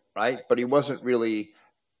prophet, right? But he wasn't really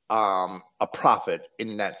a prophet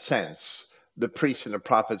in that sense. The priests and the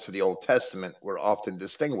prophets of the Old Testament were often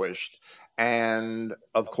distinguished, and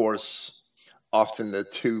of course, often the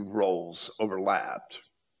two roles overlapped.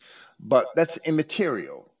 But that's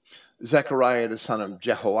immaterial. Zechariah, the son of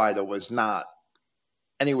Jehoiada, was not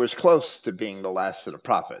anywhere close to being the last of the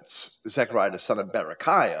prophets. Zechariah, the son of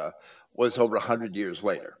Berechiah, was over 100 years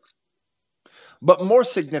later. But more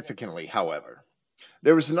significantly, however,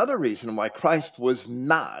 there was another reason why Christ was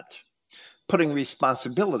not putting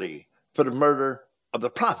responsibility for the murder of the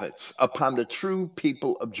prophets upon the true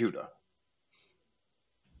people of Judah.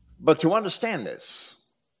 But to understand this,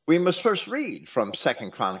 we must first read from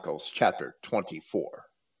 2 Chronicles chapter 24.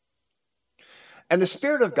 And the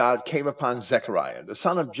Spirit of God came upon Zechariah, the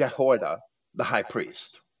son of Jehoiada, the high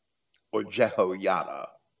priest, or Jehoiada,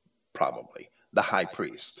 probably, the high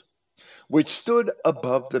priest, which stood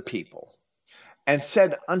above the people, and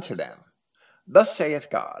said unto them, Thus saith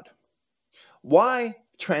God, Why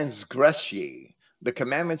transgress ye the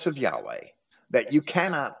commandments of Yahweh, that you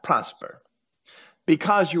cannot prosper?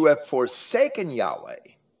 Because you have forsaken Yahweh,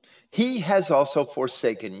 he has also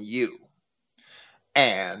forsaken you.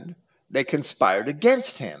 And they conspired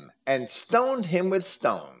against him, and stoned him with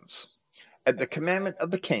stones, at the commandment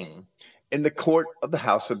of the king, in the court of the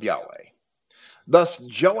house of Yahweh. Thus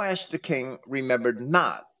Joash the king remembered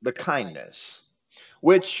not the kindness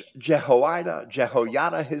which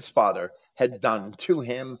Jehoiada his father had done to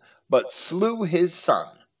him, but slew his son,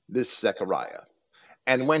 this Zechariah.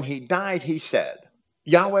 And when he died, he said,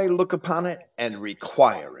 Yahweh look upon it and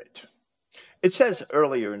require it. It says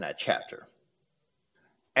earlier in that chapter,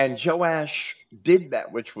 and Joash did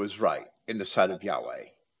that which was right in the sight of Yahweh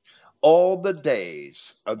all the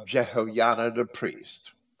days of Jehoiada the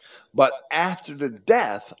priest. But after the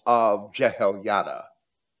death of Jehoiada,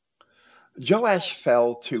 Joash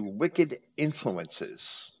fell to wicked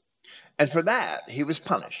influences, and for that he was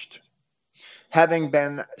punished, having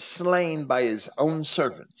been slain by his own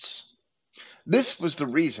servants. This was the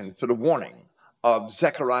reason for the warning of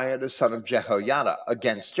Zechariah the son of Jehoiada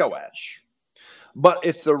against Joash. But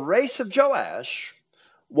if the race of Joash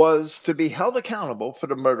was to be held accountable for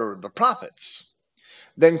the murder of the prophets,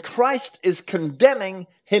 then Christ is condemning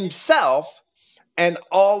himself and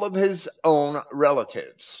all of his own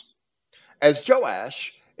relatives, as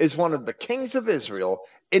Joash is one of the kings of Israel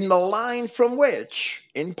in the line from which,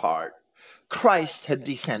 in part, Christ had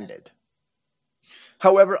descended.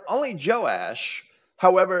 However, only Joash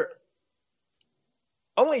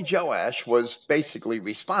was basically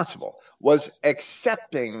responsible, was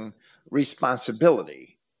accepting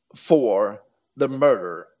responsibility for the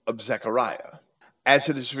murder of Zechariah, as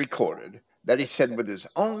it is recorded that he said with his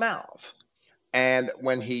own mouth, and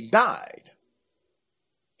when he died,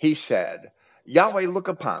 he said, Yahweh look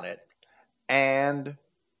upon it and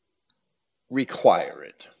require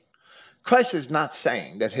it. Christ is not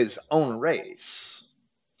saying that his own race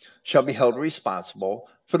shall be held responsible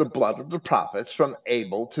for the blood of the prophets from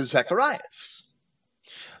Abel to Zacharias.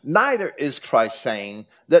 Neither is Christ saying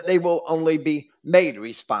that they will only be made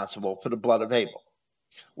responsible for the blood of Abel,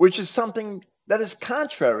 which is something that is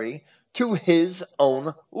contrary to his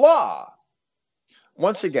own law.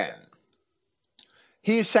 Once again,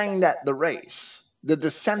 he is saying that the race, the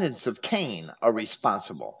descendants of Cain, are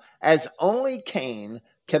responsible, as only Cain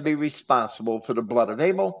can be responsible for the blood of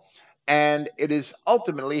Abel, and it is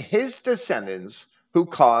ultimately his descendants who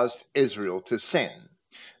caused Israel to sin.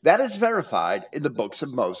 That is verified in the books of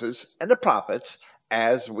Moses and the prophets,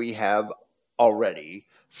 as we have already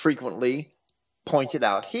frequently pointed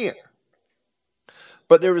out here.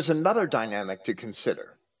 But there is another dynamic to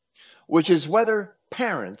consider, which is whether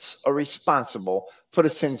parents are responsible for the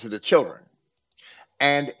sins of the children.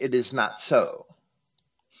 And it is not so.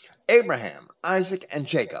 Abraham, Isaac, and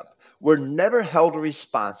Jacob were never held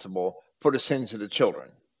responsible for the sins of the children,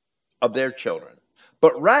 of their children,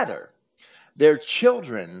 but rather their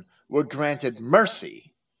children were granted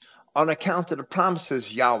mercy on account of the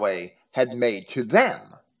promises Yahweh had made to them,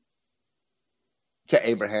 to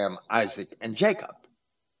Abraham, Isaac, and Jacob.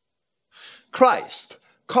 Christ,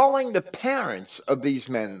 calling the parents of these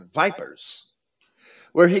men vipers,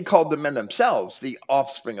 where he called the men themselves the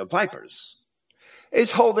offspring of vipers,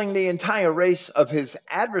 is holding the entire race of his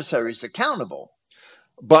adversaries accountable,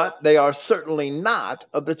 but they are certainly not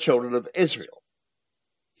of the children of Israel.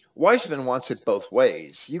 Weisman wants it both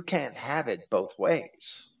ways. You can't have it both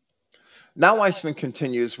ways. Now Weisman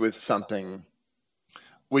continues with something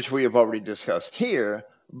which we have already discussed here,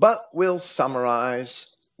 but we'll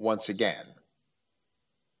summarize once again.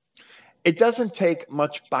 It doesn't take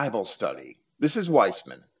much Bible study, this is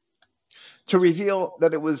Weisman, to reveal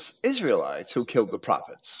that it was Israelites who killed the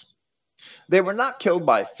prophets. They were not killed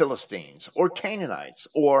by Philistines or Canaanites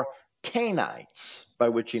or Canaanites, by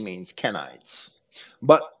which he means Kenites,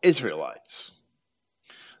 but Israelites.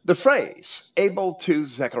 The phrase, Abel to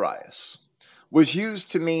Zacharias, was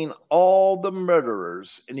used to mean all the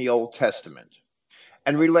murderers in the Old Testament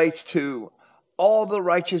and relates to all the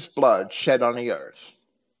righteous blood shed on the earth.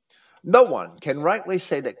 No one can rightly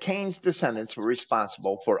say that Cain's descendants were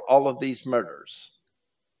responsible for all of these murders.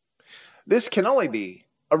 This can only be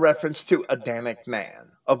a reference to Adamic man,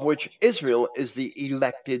 of which Israel is the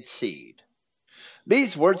elected seed.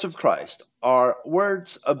 These words of Christ are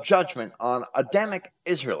words of judgment on Adamic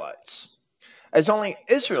Israelites, as only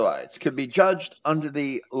Israelites could be judged under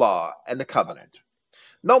the law and the covenant.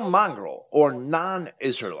 No mongrel or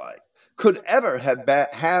non-Israelite could ever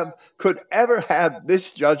have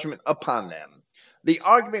this judgment upon them. The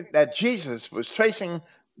argument that Jesus was tracing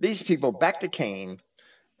these people back to Cain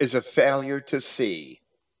is a failure to see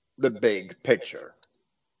the big picture.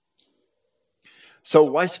 So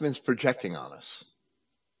Weisman's projecting on us.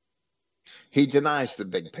 He denies the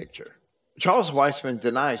big picture. Charles Weisman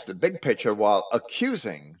denies the big picture while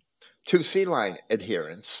accusing two Seedline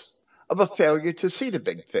adherents of a failure to see the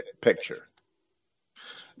big picture.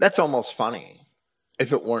 That's almost funny,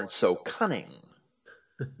 if it weren't so cunning.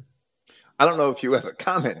 I don't know if you have a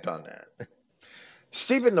comment on that.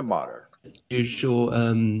 Stephen the Martyr. Usual,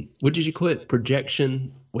 what did you call it?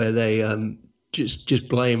 Projection, where they just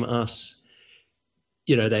blame us.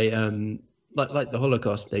 You know, they like the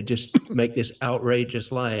Holocaust. They just make this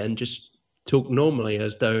outrageous lie and just talk normally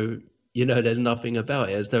as though there's nothing about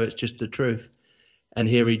it, as though it's just the truth. And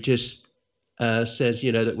here he just says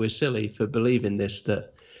that we're silly for believing this,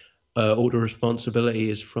 that all the responsibility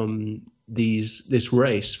is from this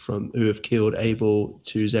race who have killed Abel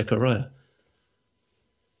to Zechariah.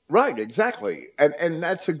 Right, exactly. And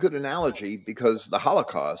that's a good analogy, because the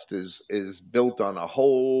Holocaust is built on a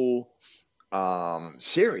whole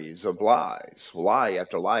series of lies, lie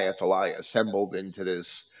after lie after lie, assembled into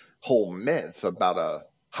this whole myth about a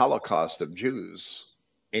Holocaust of Jews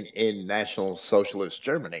in National Socialist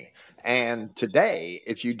Germany. And today,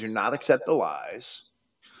 if you do not accept the lies,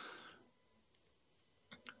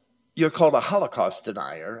 you're called a Holocaust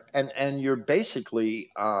denier, and you're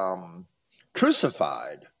basically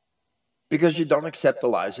crucified because you don't accept the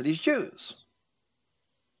lies of these Jews.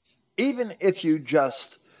 Even if you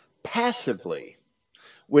just passively,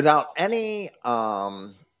 without any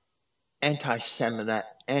anti-Semitic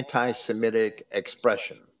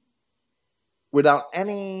expression, without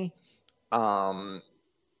any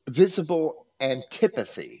visible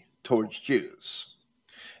antipathy towards Jews,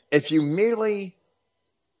 if you merely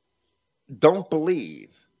don't believe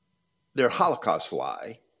their Holocaust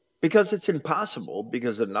lie, because it's impossible,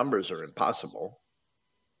 because the numbers are impossible,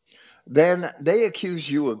 then they accuse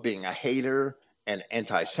you of being a hater and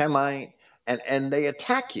anti-Semite, and they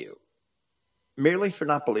attack you merely for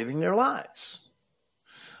not believing their lies.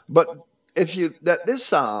 But if you that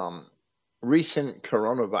this recent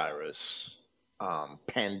coronavirus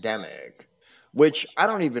pandemic, which I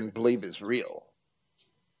don't even believe is real,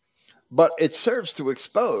 but it serves to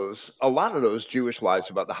expose a lot of those Jewish lies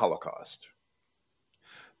about the Holocaust,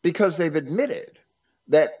 because they've admitted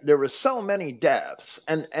that there were so many deaths,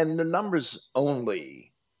 and the number's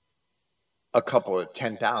only a couple of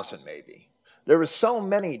 10,000 maybe. There were so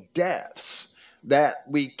many deaths that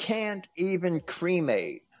we can't even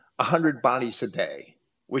cremate 100 bodies a day,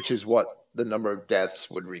 which is what the number of deaths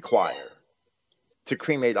would require to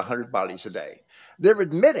cremate 100 bodies a day. They're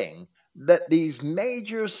admitting that these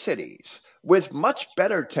major cities with much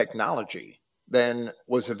better technology than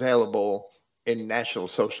was available in National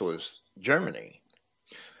Socialist Germany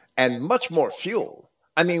and much more fuel.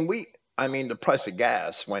 I mean, the price of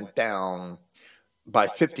gas went down by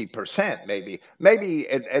 50%, maybe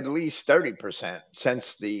at least 30%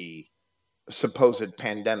 since the supposed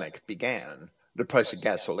pandemic began. The price of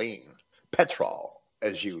gasoline, petrol,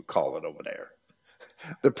 as you call it over there,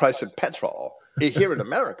 the price of petrol here in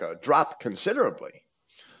America dropped considerably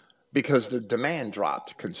because the demand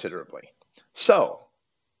dropped considerably. So,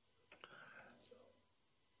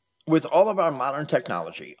 with all of our modern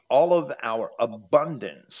technology, all of our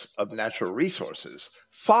abundance of natural resources,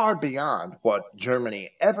 far beyond what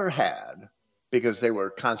Germany ever had, because they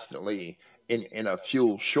were constantly in a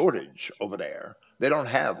fuel shortage over there. They don't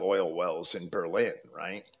have oil wells in Berlin,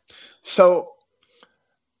 right? So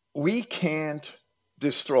we can't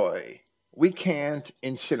destroy, we can't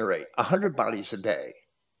incinerate 100 bodies a day.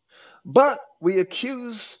 But we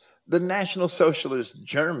accuse the National Socialist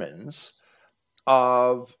Germans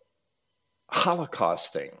of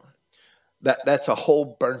holocausting. That's a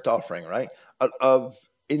whole burnt offering, right? Of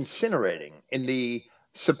incinerating in the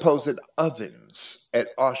supposed ovens at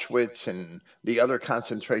Auschwitz and the other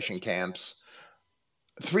concentration camps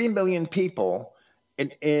 3 million people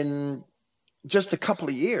in just a couple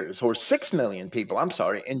of years, or 6 million people, I'm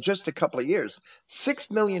sorry, in just a couple of years.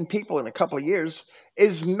 6 million people in a couple of years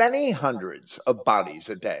is many hundreds of bodies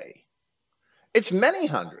a day. It's many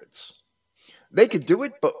hundreds. They could do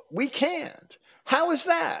it, but we can't. How is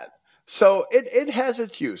that? So it has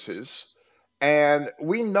its uses, and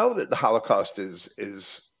we know that the Holocaust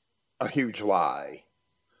is a huge lie.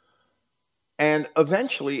 And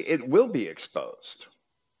eventually it will be exposed.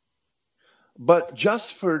 But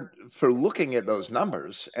just for looking at those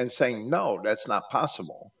numbers and saying, no, that's not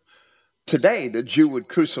possible, today the Jew would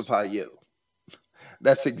crucify you.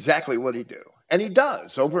 That's exactly what he'd do. And he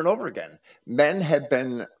does over and over again. Men have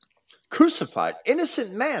been crucified,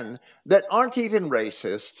 innocent men that aren't even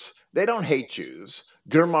racists. They don't hate Jews.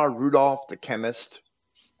 Germar Rudolph, the chemist,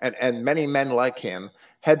 and many men like him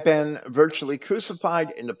have been virtually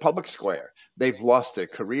crucified in the public square. They've lost their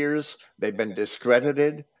careers. They've been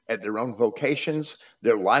discredited at their own vocations.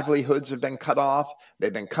 Their livelihoods have been cut off.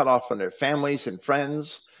 They've been cut off from their families and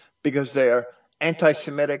friends because they're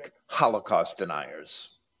anti-Semitic Holocaust deniers.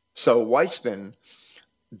 So Weisman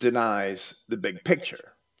denies the big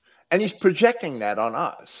picture. And he's projecting that on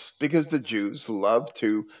us because the Jews love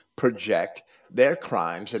to project their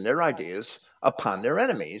crimes and their ideas upon their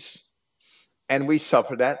enemies. And we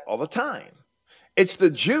suffer that all the time. It's the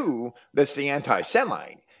Jew that's the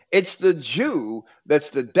anti-Semite. It's the Jew that's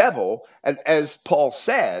the devil. And as Paul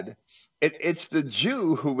said, it's the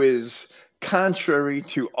Jew who is contrary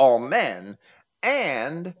to all men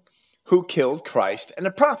and who killed Christ and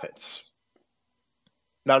the prophets.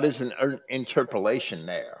 Now, there's an interpolation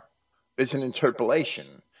there. There's an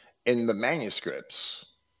interpolation in the manuscripts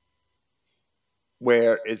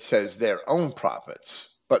where it says their own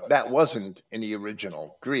prophets, but that wasn't in the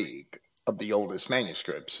original Greek of the oldest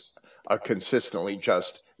manuscripts, are consistently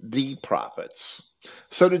just the prophets.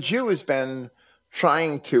 So the Jew has been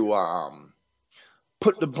trying to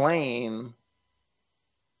put the blame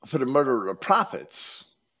for the murder of the prophets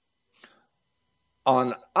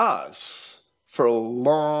on us for a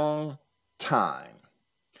long time.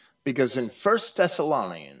 Because in 1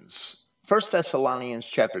 Thessalonians 1 Thessalonians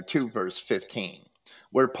chapter 2, verse 15,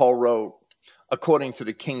 where Paul wrote, according to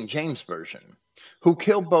the King James Version, who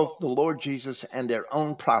killed both the Lord Jesus and their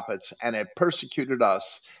own prophets, and have persecuted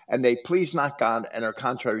us, and they please not God, and are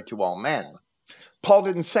contrary to all men. Paul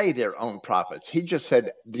didn't say their own prophets. He just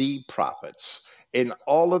said the prophets. In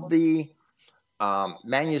all of the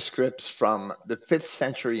manuscripts from the 5th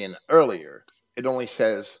century and earlier, it only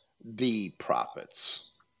says the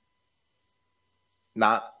prophets,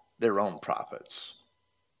 not their own prophets.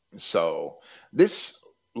 So this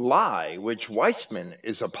lie, which Weisman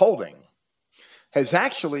is upholding, has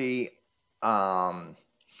actually been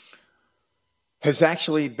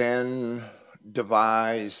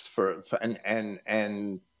devised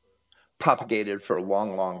and propagated for a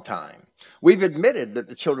long, long time. We've admitted that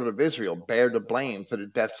the children of Israel bear the blame for the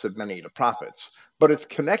deaths of many of the prophets, but it's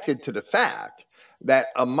connected to the fact that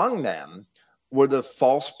among them were the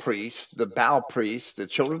false priests, the Baal priests, the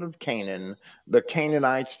children of Canaan, the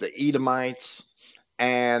Canaanites, the Edomites,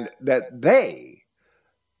 and that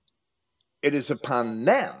it is upon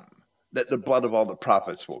them that the blood of all the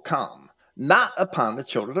prophets will come, not upon the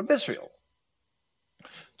children of Israel.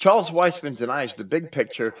 Charles Weisman denies the big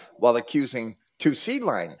picture while accusing two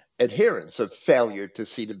Seedline adherents of failure to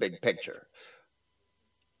see the big picture.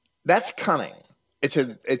 That's cunning. It's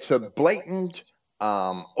a blatant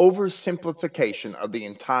oversimplification of the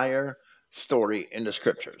entire story in the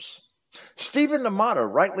scriptures. Stephen the Martyr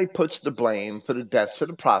rightly puts the blame for the deaths of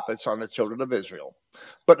the prophets on the children of Israel.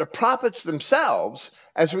 But the prophets themselves,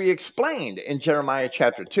 as we explained in Jeremiah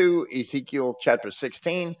chapter 2, Ezekiel chapter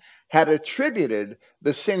 16, had attributed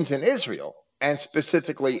the sins in Israel, and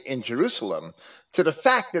specifically in Jerusalem, to the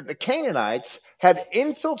fact that the Canaanites had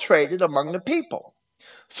infiltrated among the people.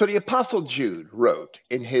 So the Apostle Jude wrote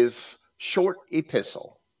in his short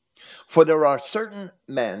epistle, for there are certain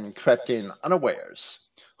men crept in unawares,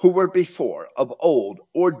 who were before of old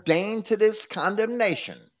ordained to this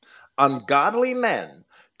condemnation, ungodly men,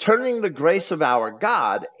 turning the grace of our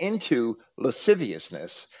God into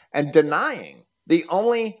lasciviousness, and denying the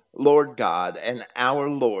only Lord God and our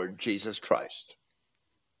Lord Jesus Christ.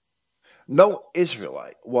 No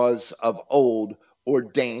Israelite was of old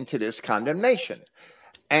ordained to this condemnation,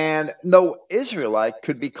 and no Israelite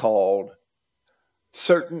could be called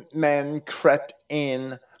certain men crept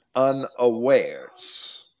in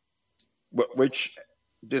unawares, which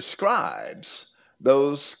describes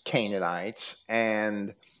those Canaanites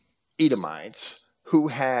and Edomites who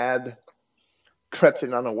had crept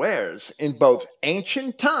in unawares in both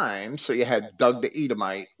ancient times. So you had Doug the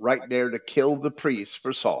Edomite right there to kill the priests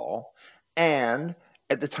for Saul, and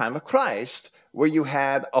at the time of Christ, where you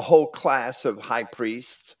had a whole class of high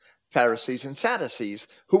priests, Pharisees, and Sadducees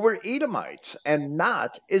who were Edomites and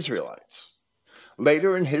not Israelites.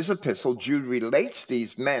 Later in his epistle, Jude relates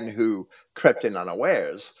these men who crept in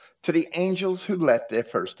unawares to the angels who left their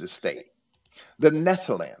first estate, the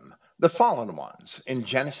Nephilim, the fallen ones in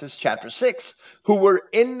Genesis chapter 6, who were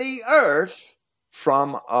in the earth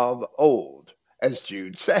from of old, as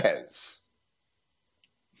Jude says,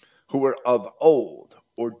 who were of old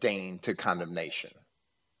ordained to condemnation.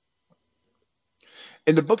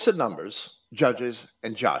 In the books of Numbers, Judges,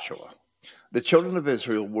 and Joshua, the children of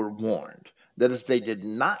Israel were warned that if they did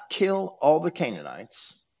not kill all the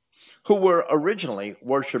Canaanites, who were originally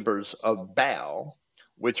worshippers of Baal,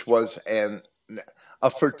 which was a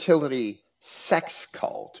fertility sex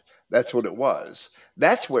cult. That's what it was.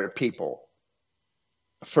 That's where people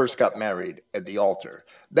first got married at the altar.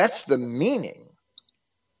 That's the meaning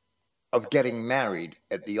of getting married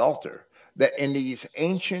at the altar. That in these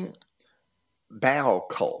ancient Baal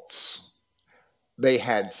cults, they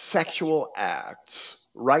had sexual acts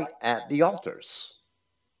right at the altars.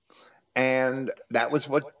 And that was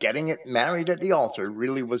what getting it married at the altar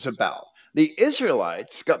really was about. The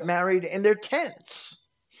Israelites got married in their tents.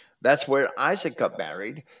 That's where Isaac got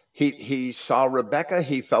married. He saw Rebekah,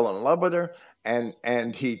 he fell in love with her,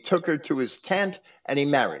 and he took her to his tent and he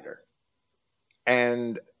married her.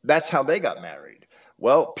 And that's how they got married.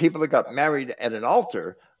 Well, people that got married at an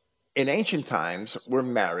altar in ancient times were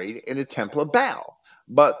married in a temple of Baal,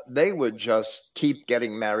 but they would just keep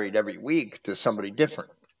getting married every week to somebody different.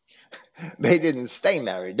 They didn't stay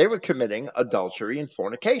married. They were committing adultery and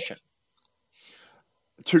fornication.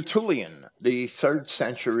 Tertullian, the 3rd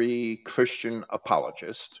century Christian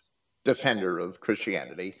apologist, defender of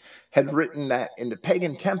Christianity, had written that in the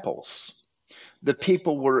pagan temples, the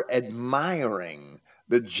people were admiring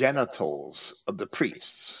the genitals of the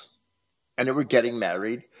priests, and they were getting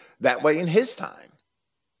married that way in his time.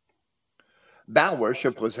 Baal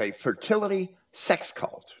worship was a fertility sex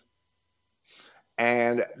cult.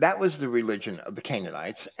 And that was the religion of the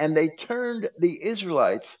Canaanites. And they turned the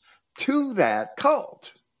Israelites to that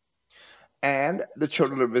cult. And the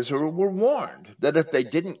children of Israel were warned that if they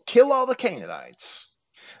didn't kill all the Canaanites,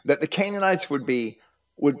 that the Canaanites would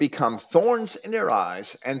become thorns in their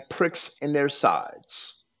eyes and pricks in their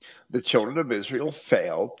sides. The children of Israel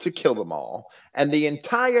failed to kill them all, and the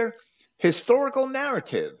entire historical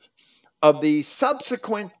narrative of the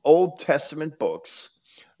subsequent Old Testament books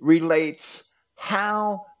relates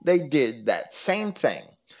how they did that same thing,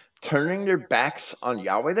 turning their backs on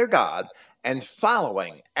Yahweh their God and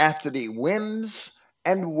following after the whims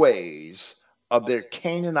and ways of their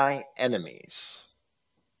Canaanite enemies.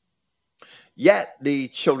 Yet the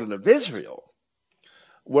children of Israel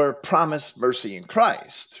were promised mercy in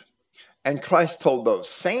Christ, and Christ told those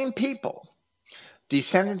same people,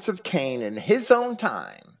 descendants of Cain in his own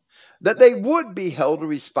time, that they would be held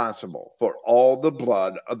responsible for all the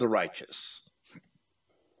blood of the righteous.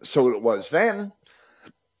 So it was then,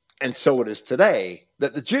 and so it is today,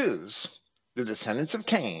 that the Jews, the descendants of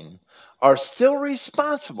Cain, are still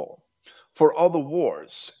responsible for all the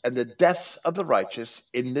wars and the deaths of the righteous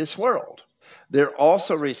in this world. They're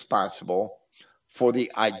also responsible for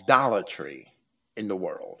the idolatry in the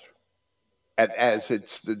world. And as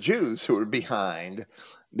it's the Jews who are behind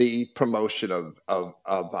the promotion of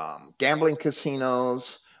gambling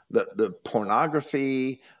casinos, the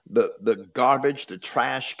pornography, the garbage, the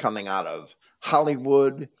trash coming out of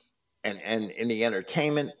Hollywood and in the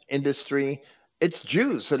entertainment industry, it's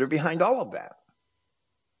Jews that are behind all of that.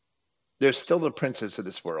 They're still the princes of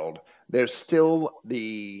this world. They're still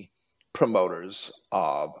the promoters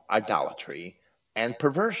of idolatry and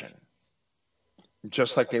perversion,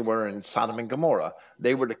 just like they were in Sodom and Gomorrah.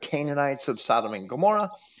 They were the Canaanites of Sodom and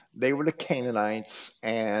Gomorrah. They were the Canaanites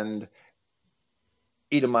and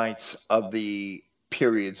Edomites of the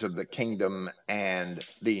periods of the kingdom and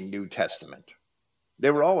the New Testament.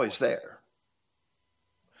 They were always there.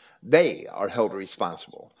 They are held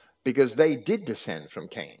responsible because they did descend from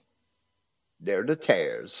Cain. They're the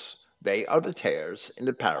tares. They are the tares in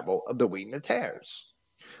the parable of the wheat and the tares.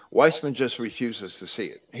 Weisman just refuses to see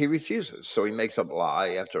it. He refuses. So he makes up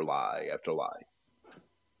lie after lie after lie.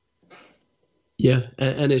 Yeah,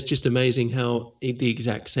 and it's just amazing how the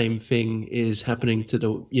exact same thing is happening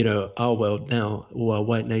to our world now, all our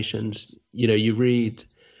white nations. You read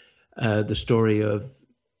the story of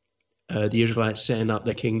the Israelites setting up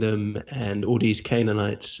their kingdom and all these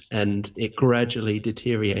Canaanites, and it gradually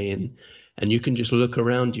deteriorating. And you can just look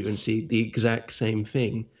around you and see the exact same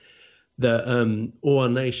thing. That all our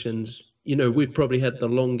nations, we've probably had the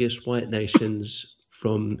longest white nations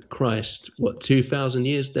from Christ, 2,000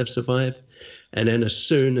 years they've survived. And then as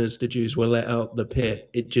soon as the Jews were let out the pit,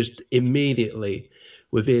 it just immediately,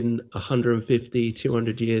 within 150,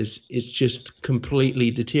 200 years, it's just completely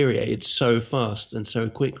deteriorated so fast and so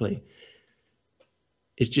quickly.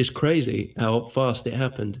 It's just crazy how fast it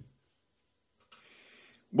happened.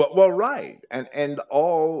 Well, right. And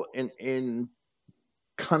all in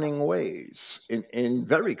cunning ways, in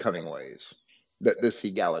very cunning ways. That this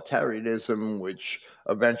egalitarianism, which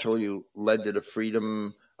eventually led to the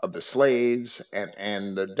freedom of the slaves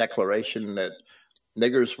and the declaration that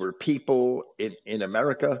niggers were people in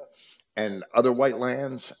America and other white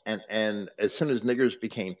lands. And as soon as niggers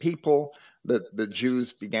became people, the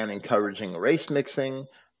Jews began encouraging race mixing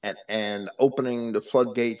and opening the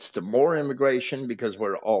floodgates to more immigration because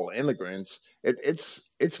we're all immigrants.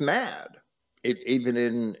 It's mad. Even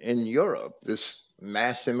in Europe, this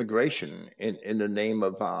mass immigration in the name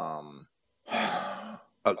of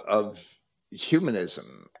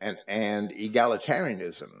humanism and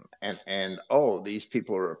egalitarianism and oh, these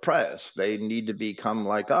people are oppressed, they need to become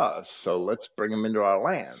like us, so let's bring them into our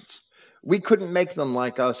lands. We couldn't make them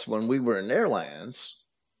like us when we were in their lands,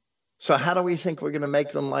 so how do we think we're going to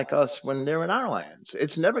make them like us when they're in our lands?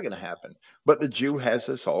 It's never going to happen. But the Jew has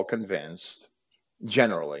us all convinced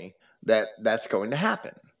generally that that's going to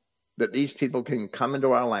happen, that these people can come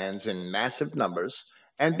into our lands in massive numbers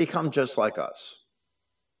and become just like us.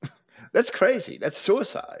 That's crazy. That's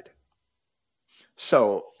suicide.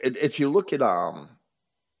 So if you look at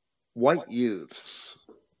white youths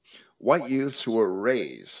who were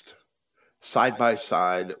raised side by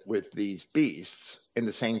side with these beasts in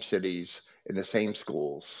the same cities, in the same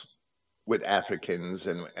schools, with Africans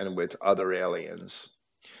and with other aliens,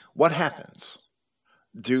 what happens?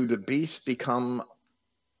 Do the beasts become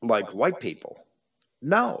like white people?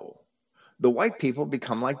 No. The white people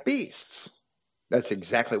become like beasts. That's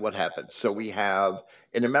exactly what happens. So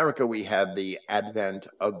in America, we have the advent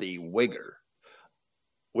of the Wigger.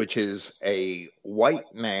 which is a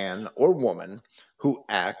white man or woman who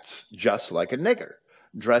acts just like a nigger,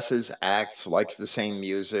 dresses, acts, likes the same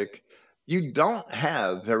music. You don't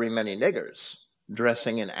have very many niggers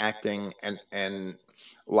dressing and acting and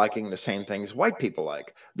liking the same things white people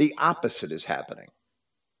like. The opposite is happening.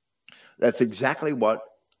 That's exactly what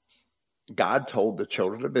God told the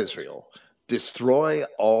children of Israel: destroy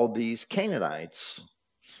all these Canaanites,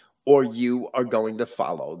 or you are going to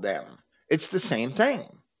follow them. It's the same thing.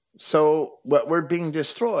 So, what we're being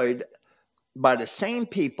destroyed by the same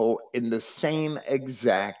people in the same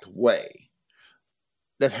exact way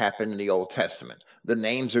that happened in the Old Testament. The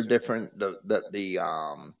names are different. The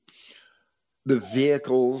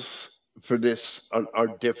vehicles for this are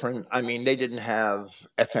different. I mean, they didn't have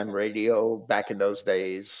FM radio back in those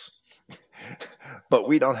days, but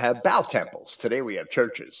we don't have Baal temples. Today we have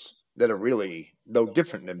churches that are really no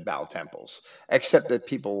different than Baal temples, except that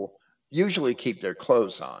people usually keep their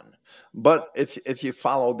clothes on. But if you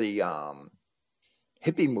follow the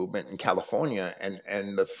hippie movement in California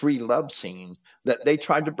and the free love scene, that they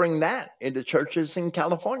tried to bring that into churches in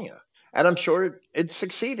California. And I'm sure it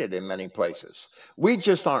succeeded in many places. We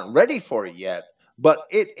just aren't ready for it yet, but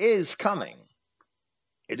it is coming.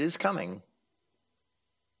 It is coming.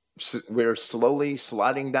 We're slowly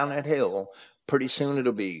sliding down that hill. Pretty soon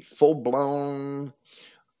it'll be full blown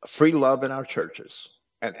free love in our churches.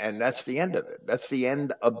 And that's the end of it. That's the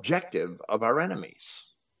end objective of our enemies,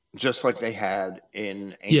 just like they had in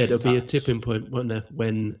Yeah, ancient there'll be a times. tipping point, won't there,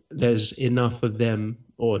 when there's enough of them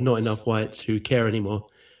or not enough whites who care anymore,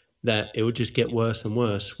 that it will just get worse and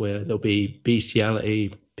worse, where there'll be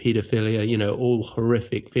bestiality, pedophilia, all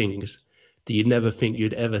horrific things that you'd never think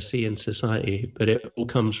you'd ever see in society, but it all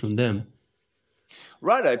comes from them.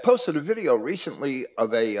 Right. I posted a video recently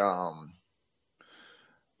of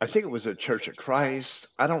I think it was a Church of Christ.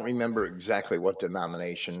 I don't remember exactly what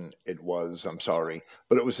denomination it was. I'm sorry.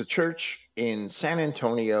 But it was a church in San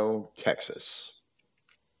Antonio, Texas.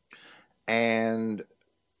 And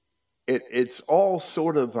it's all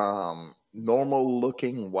sort of normal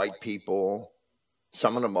looking white people,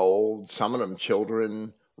 some of them old, some of them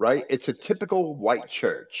children, right? It's a typical white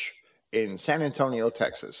church in San Antonio,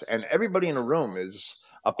 Texas. And everybody in the room is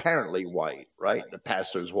apparently white, right? The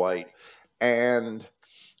pastor's white. And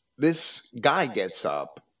this guy gets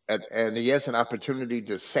up and he has an opportunity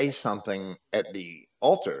to say something at the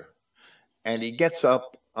altar, and he gets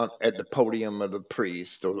up at the podium of the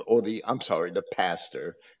priest or the I'm sorry, the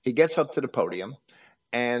pastor. He gets up to the podium,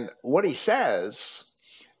 and what he says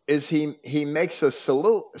is he makes a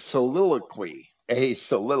soliloquy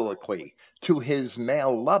to his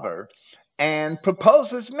male lover and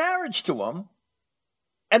proposes marriage to him.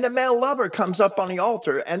 And the male lover comes up on the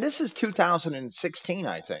altar, and this is 2016,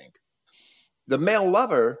 I think. The male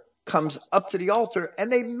lover comes up to the altar and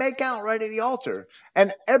they make out right at the altar.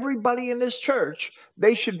 And everybody in this church,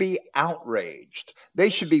 they should be outraged. They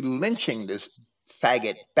should be lynching this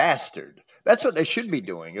faggot bastard. That's what they should be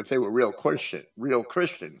doing if they were real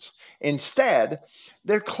Christians. Instead,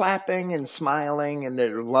 they're clapping and smiling and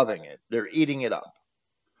they're loving it. They're eating it up.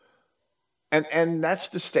 And that's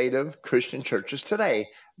the state of Christian churches today.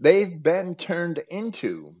 They've been turned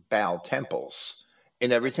into Baal temples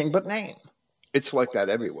in everything but name. It's like that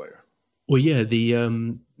everywhere. Well, yeah,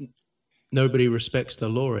 the nobody respects the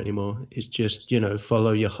law anymore. It's just,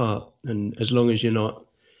 follow your heart. And as long as you're not,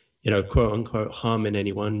 quote unquote, harming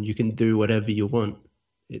anyone, you can do whatever you want.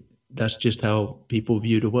 That's just how people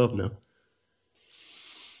view the world now.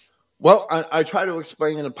 Well, I tried to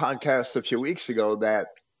explain in a podcast a few weeks ago that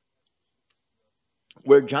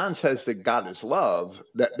where John says that God is love,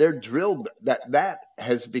 that they're drilled, that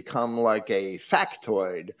has become like a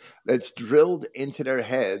factoid that's drilled into their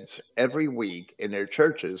heads every week in their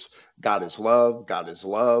churches. God is love, God is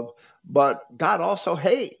love, but God also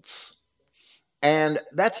hates. And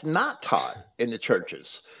that's not taught in the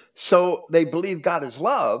churches. So they believe God is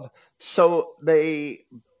love, so they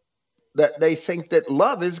think that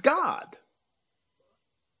love is God.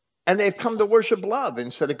 And they've come to worship love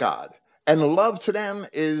instead of God. And love to them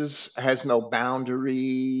has no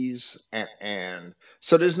boundaries, and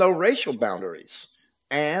so there's no racial boundaries,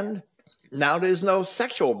 and now there's no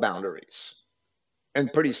sexual boundaries.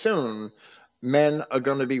 And pretty soon, men are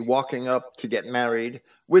going to be walking up to get married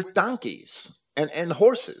with donkeys and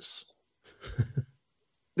horses.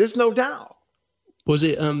 There's no doubt. Was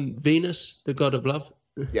it Venus, the god of love?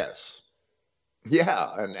 Yes.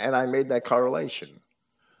 Yeah, and I made that correlation.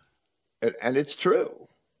 And it's true.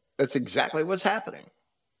 That's exactly what's happening.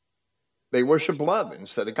 They worship love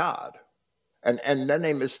instead of God. And then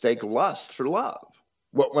they mistake lust for love.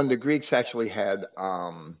 When the Greeks actually had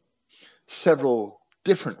several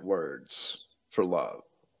different words for love.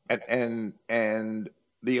 And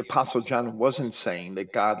the Apostle John wasn't saying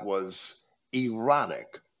that God was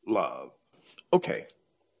erotic love. Okay.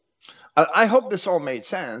 I hope this all made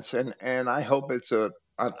sense, and I hope it's a.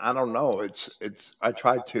 I don't know. It's. I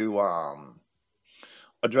try to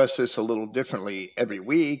address this a little differently every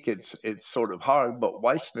week. It's sort of hard, but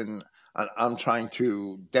Weisman, I'm trying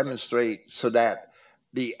to demonstrate so that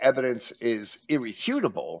the evidence is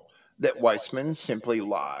irrefutable that Weisman simply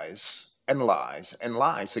lies and lies and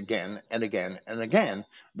lies again and again and again.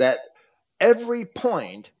 That every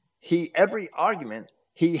point every argument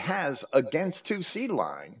he has against two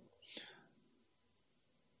Seedline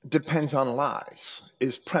depends on lies,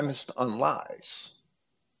 is premised on lies.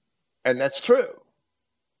 And that's true.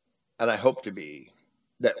 And I hope to be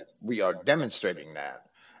that we are demonstrating that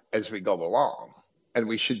as we go along. And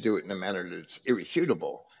we should do it in a manner that's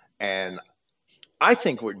irrefutable. And I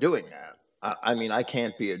think we're doing that. I mean, I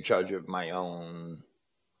can't be a judge of my own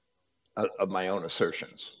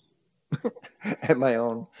assertions and my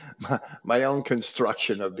own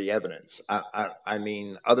construction of the evidence. I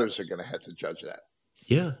mean, others are going to have to judge that.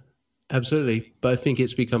 Yeah, absolutely. But I think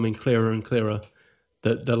it's becoming clearer and clearer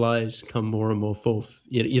that the lies come more and more forth.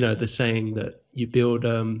 You know, the saying that you build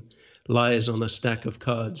lies on a stack of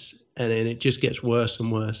cards, and then it just gets worse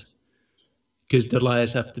and worse because the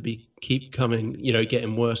lies have to keep coming, you know,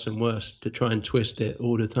 getting worse and worse to try and twist it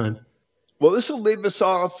all the time. Well, this will leave us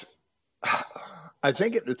off, I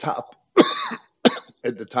think, at the top,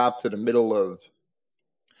 at the top to the middle of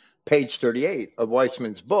page 38 of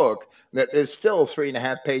Weisman's book, that there's still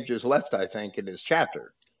 3.5 pages left, I think, in his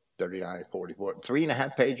chapter. 39, 44,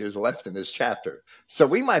 3.5 pages left in this chapter. So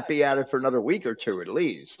we might be at it for another week or two at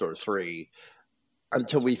least, or 3,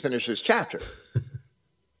 until we finish this chapter.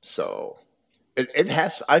 So it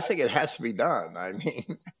has, I think it has to be done. I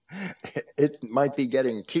mean, it might be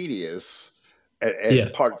getting tedious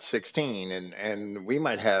at part 16, and we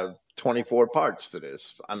might have 24 parts to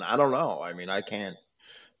this. And I don't know. I mean, I can't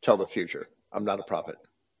tell the future. I'm not a prophet.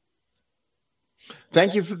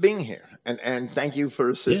 Thank you for being here, and thank you for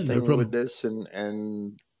assisting with this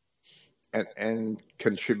and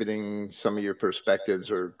contributing some of your perspectives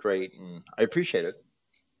are great, and I appreciate it.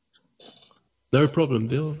 No problem,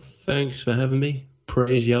 Bill. Thanks for having me.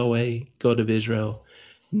 Praise Yahweh, God of Israel,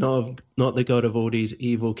 not the God of all these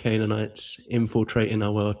evil Canaanites infiltrating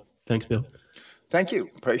our world. Thanks, Bill. Thank you.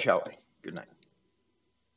 Praise Yahweh. Good night.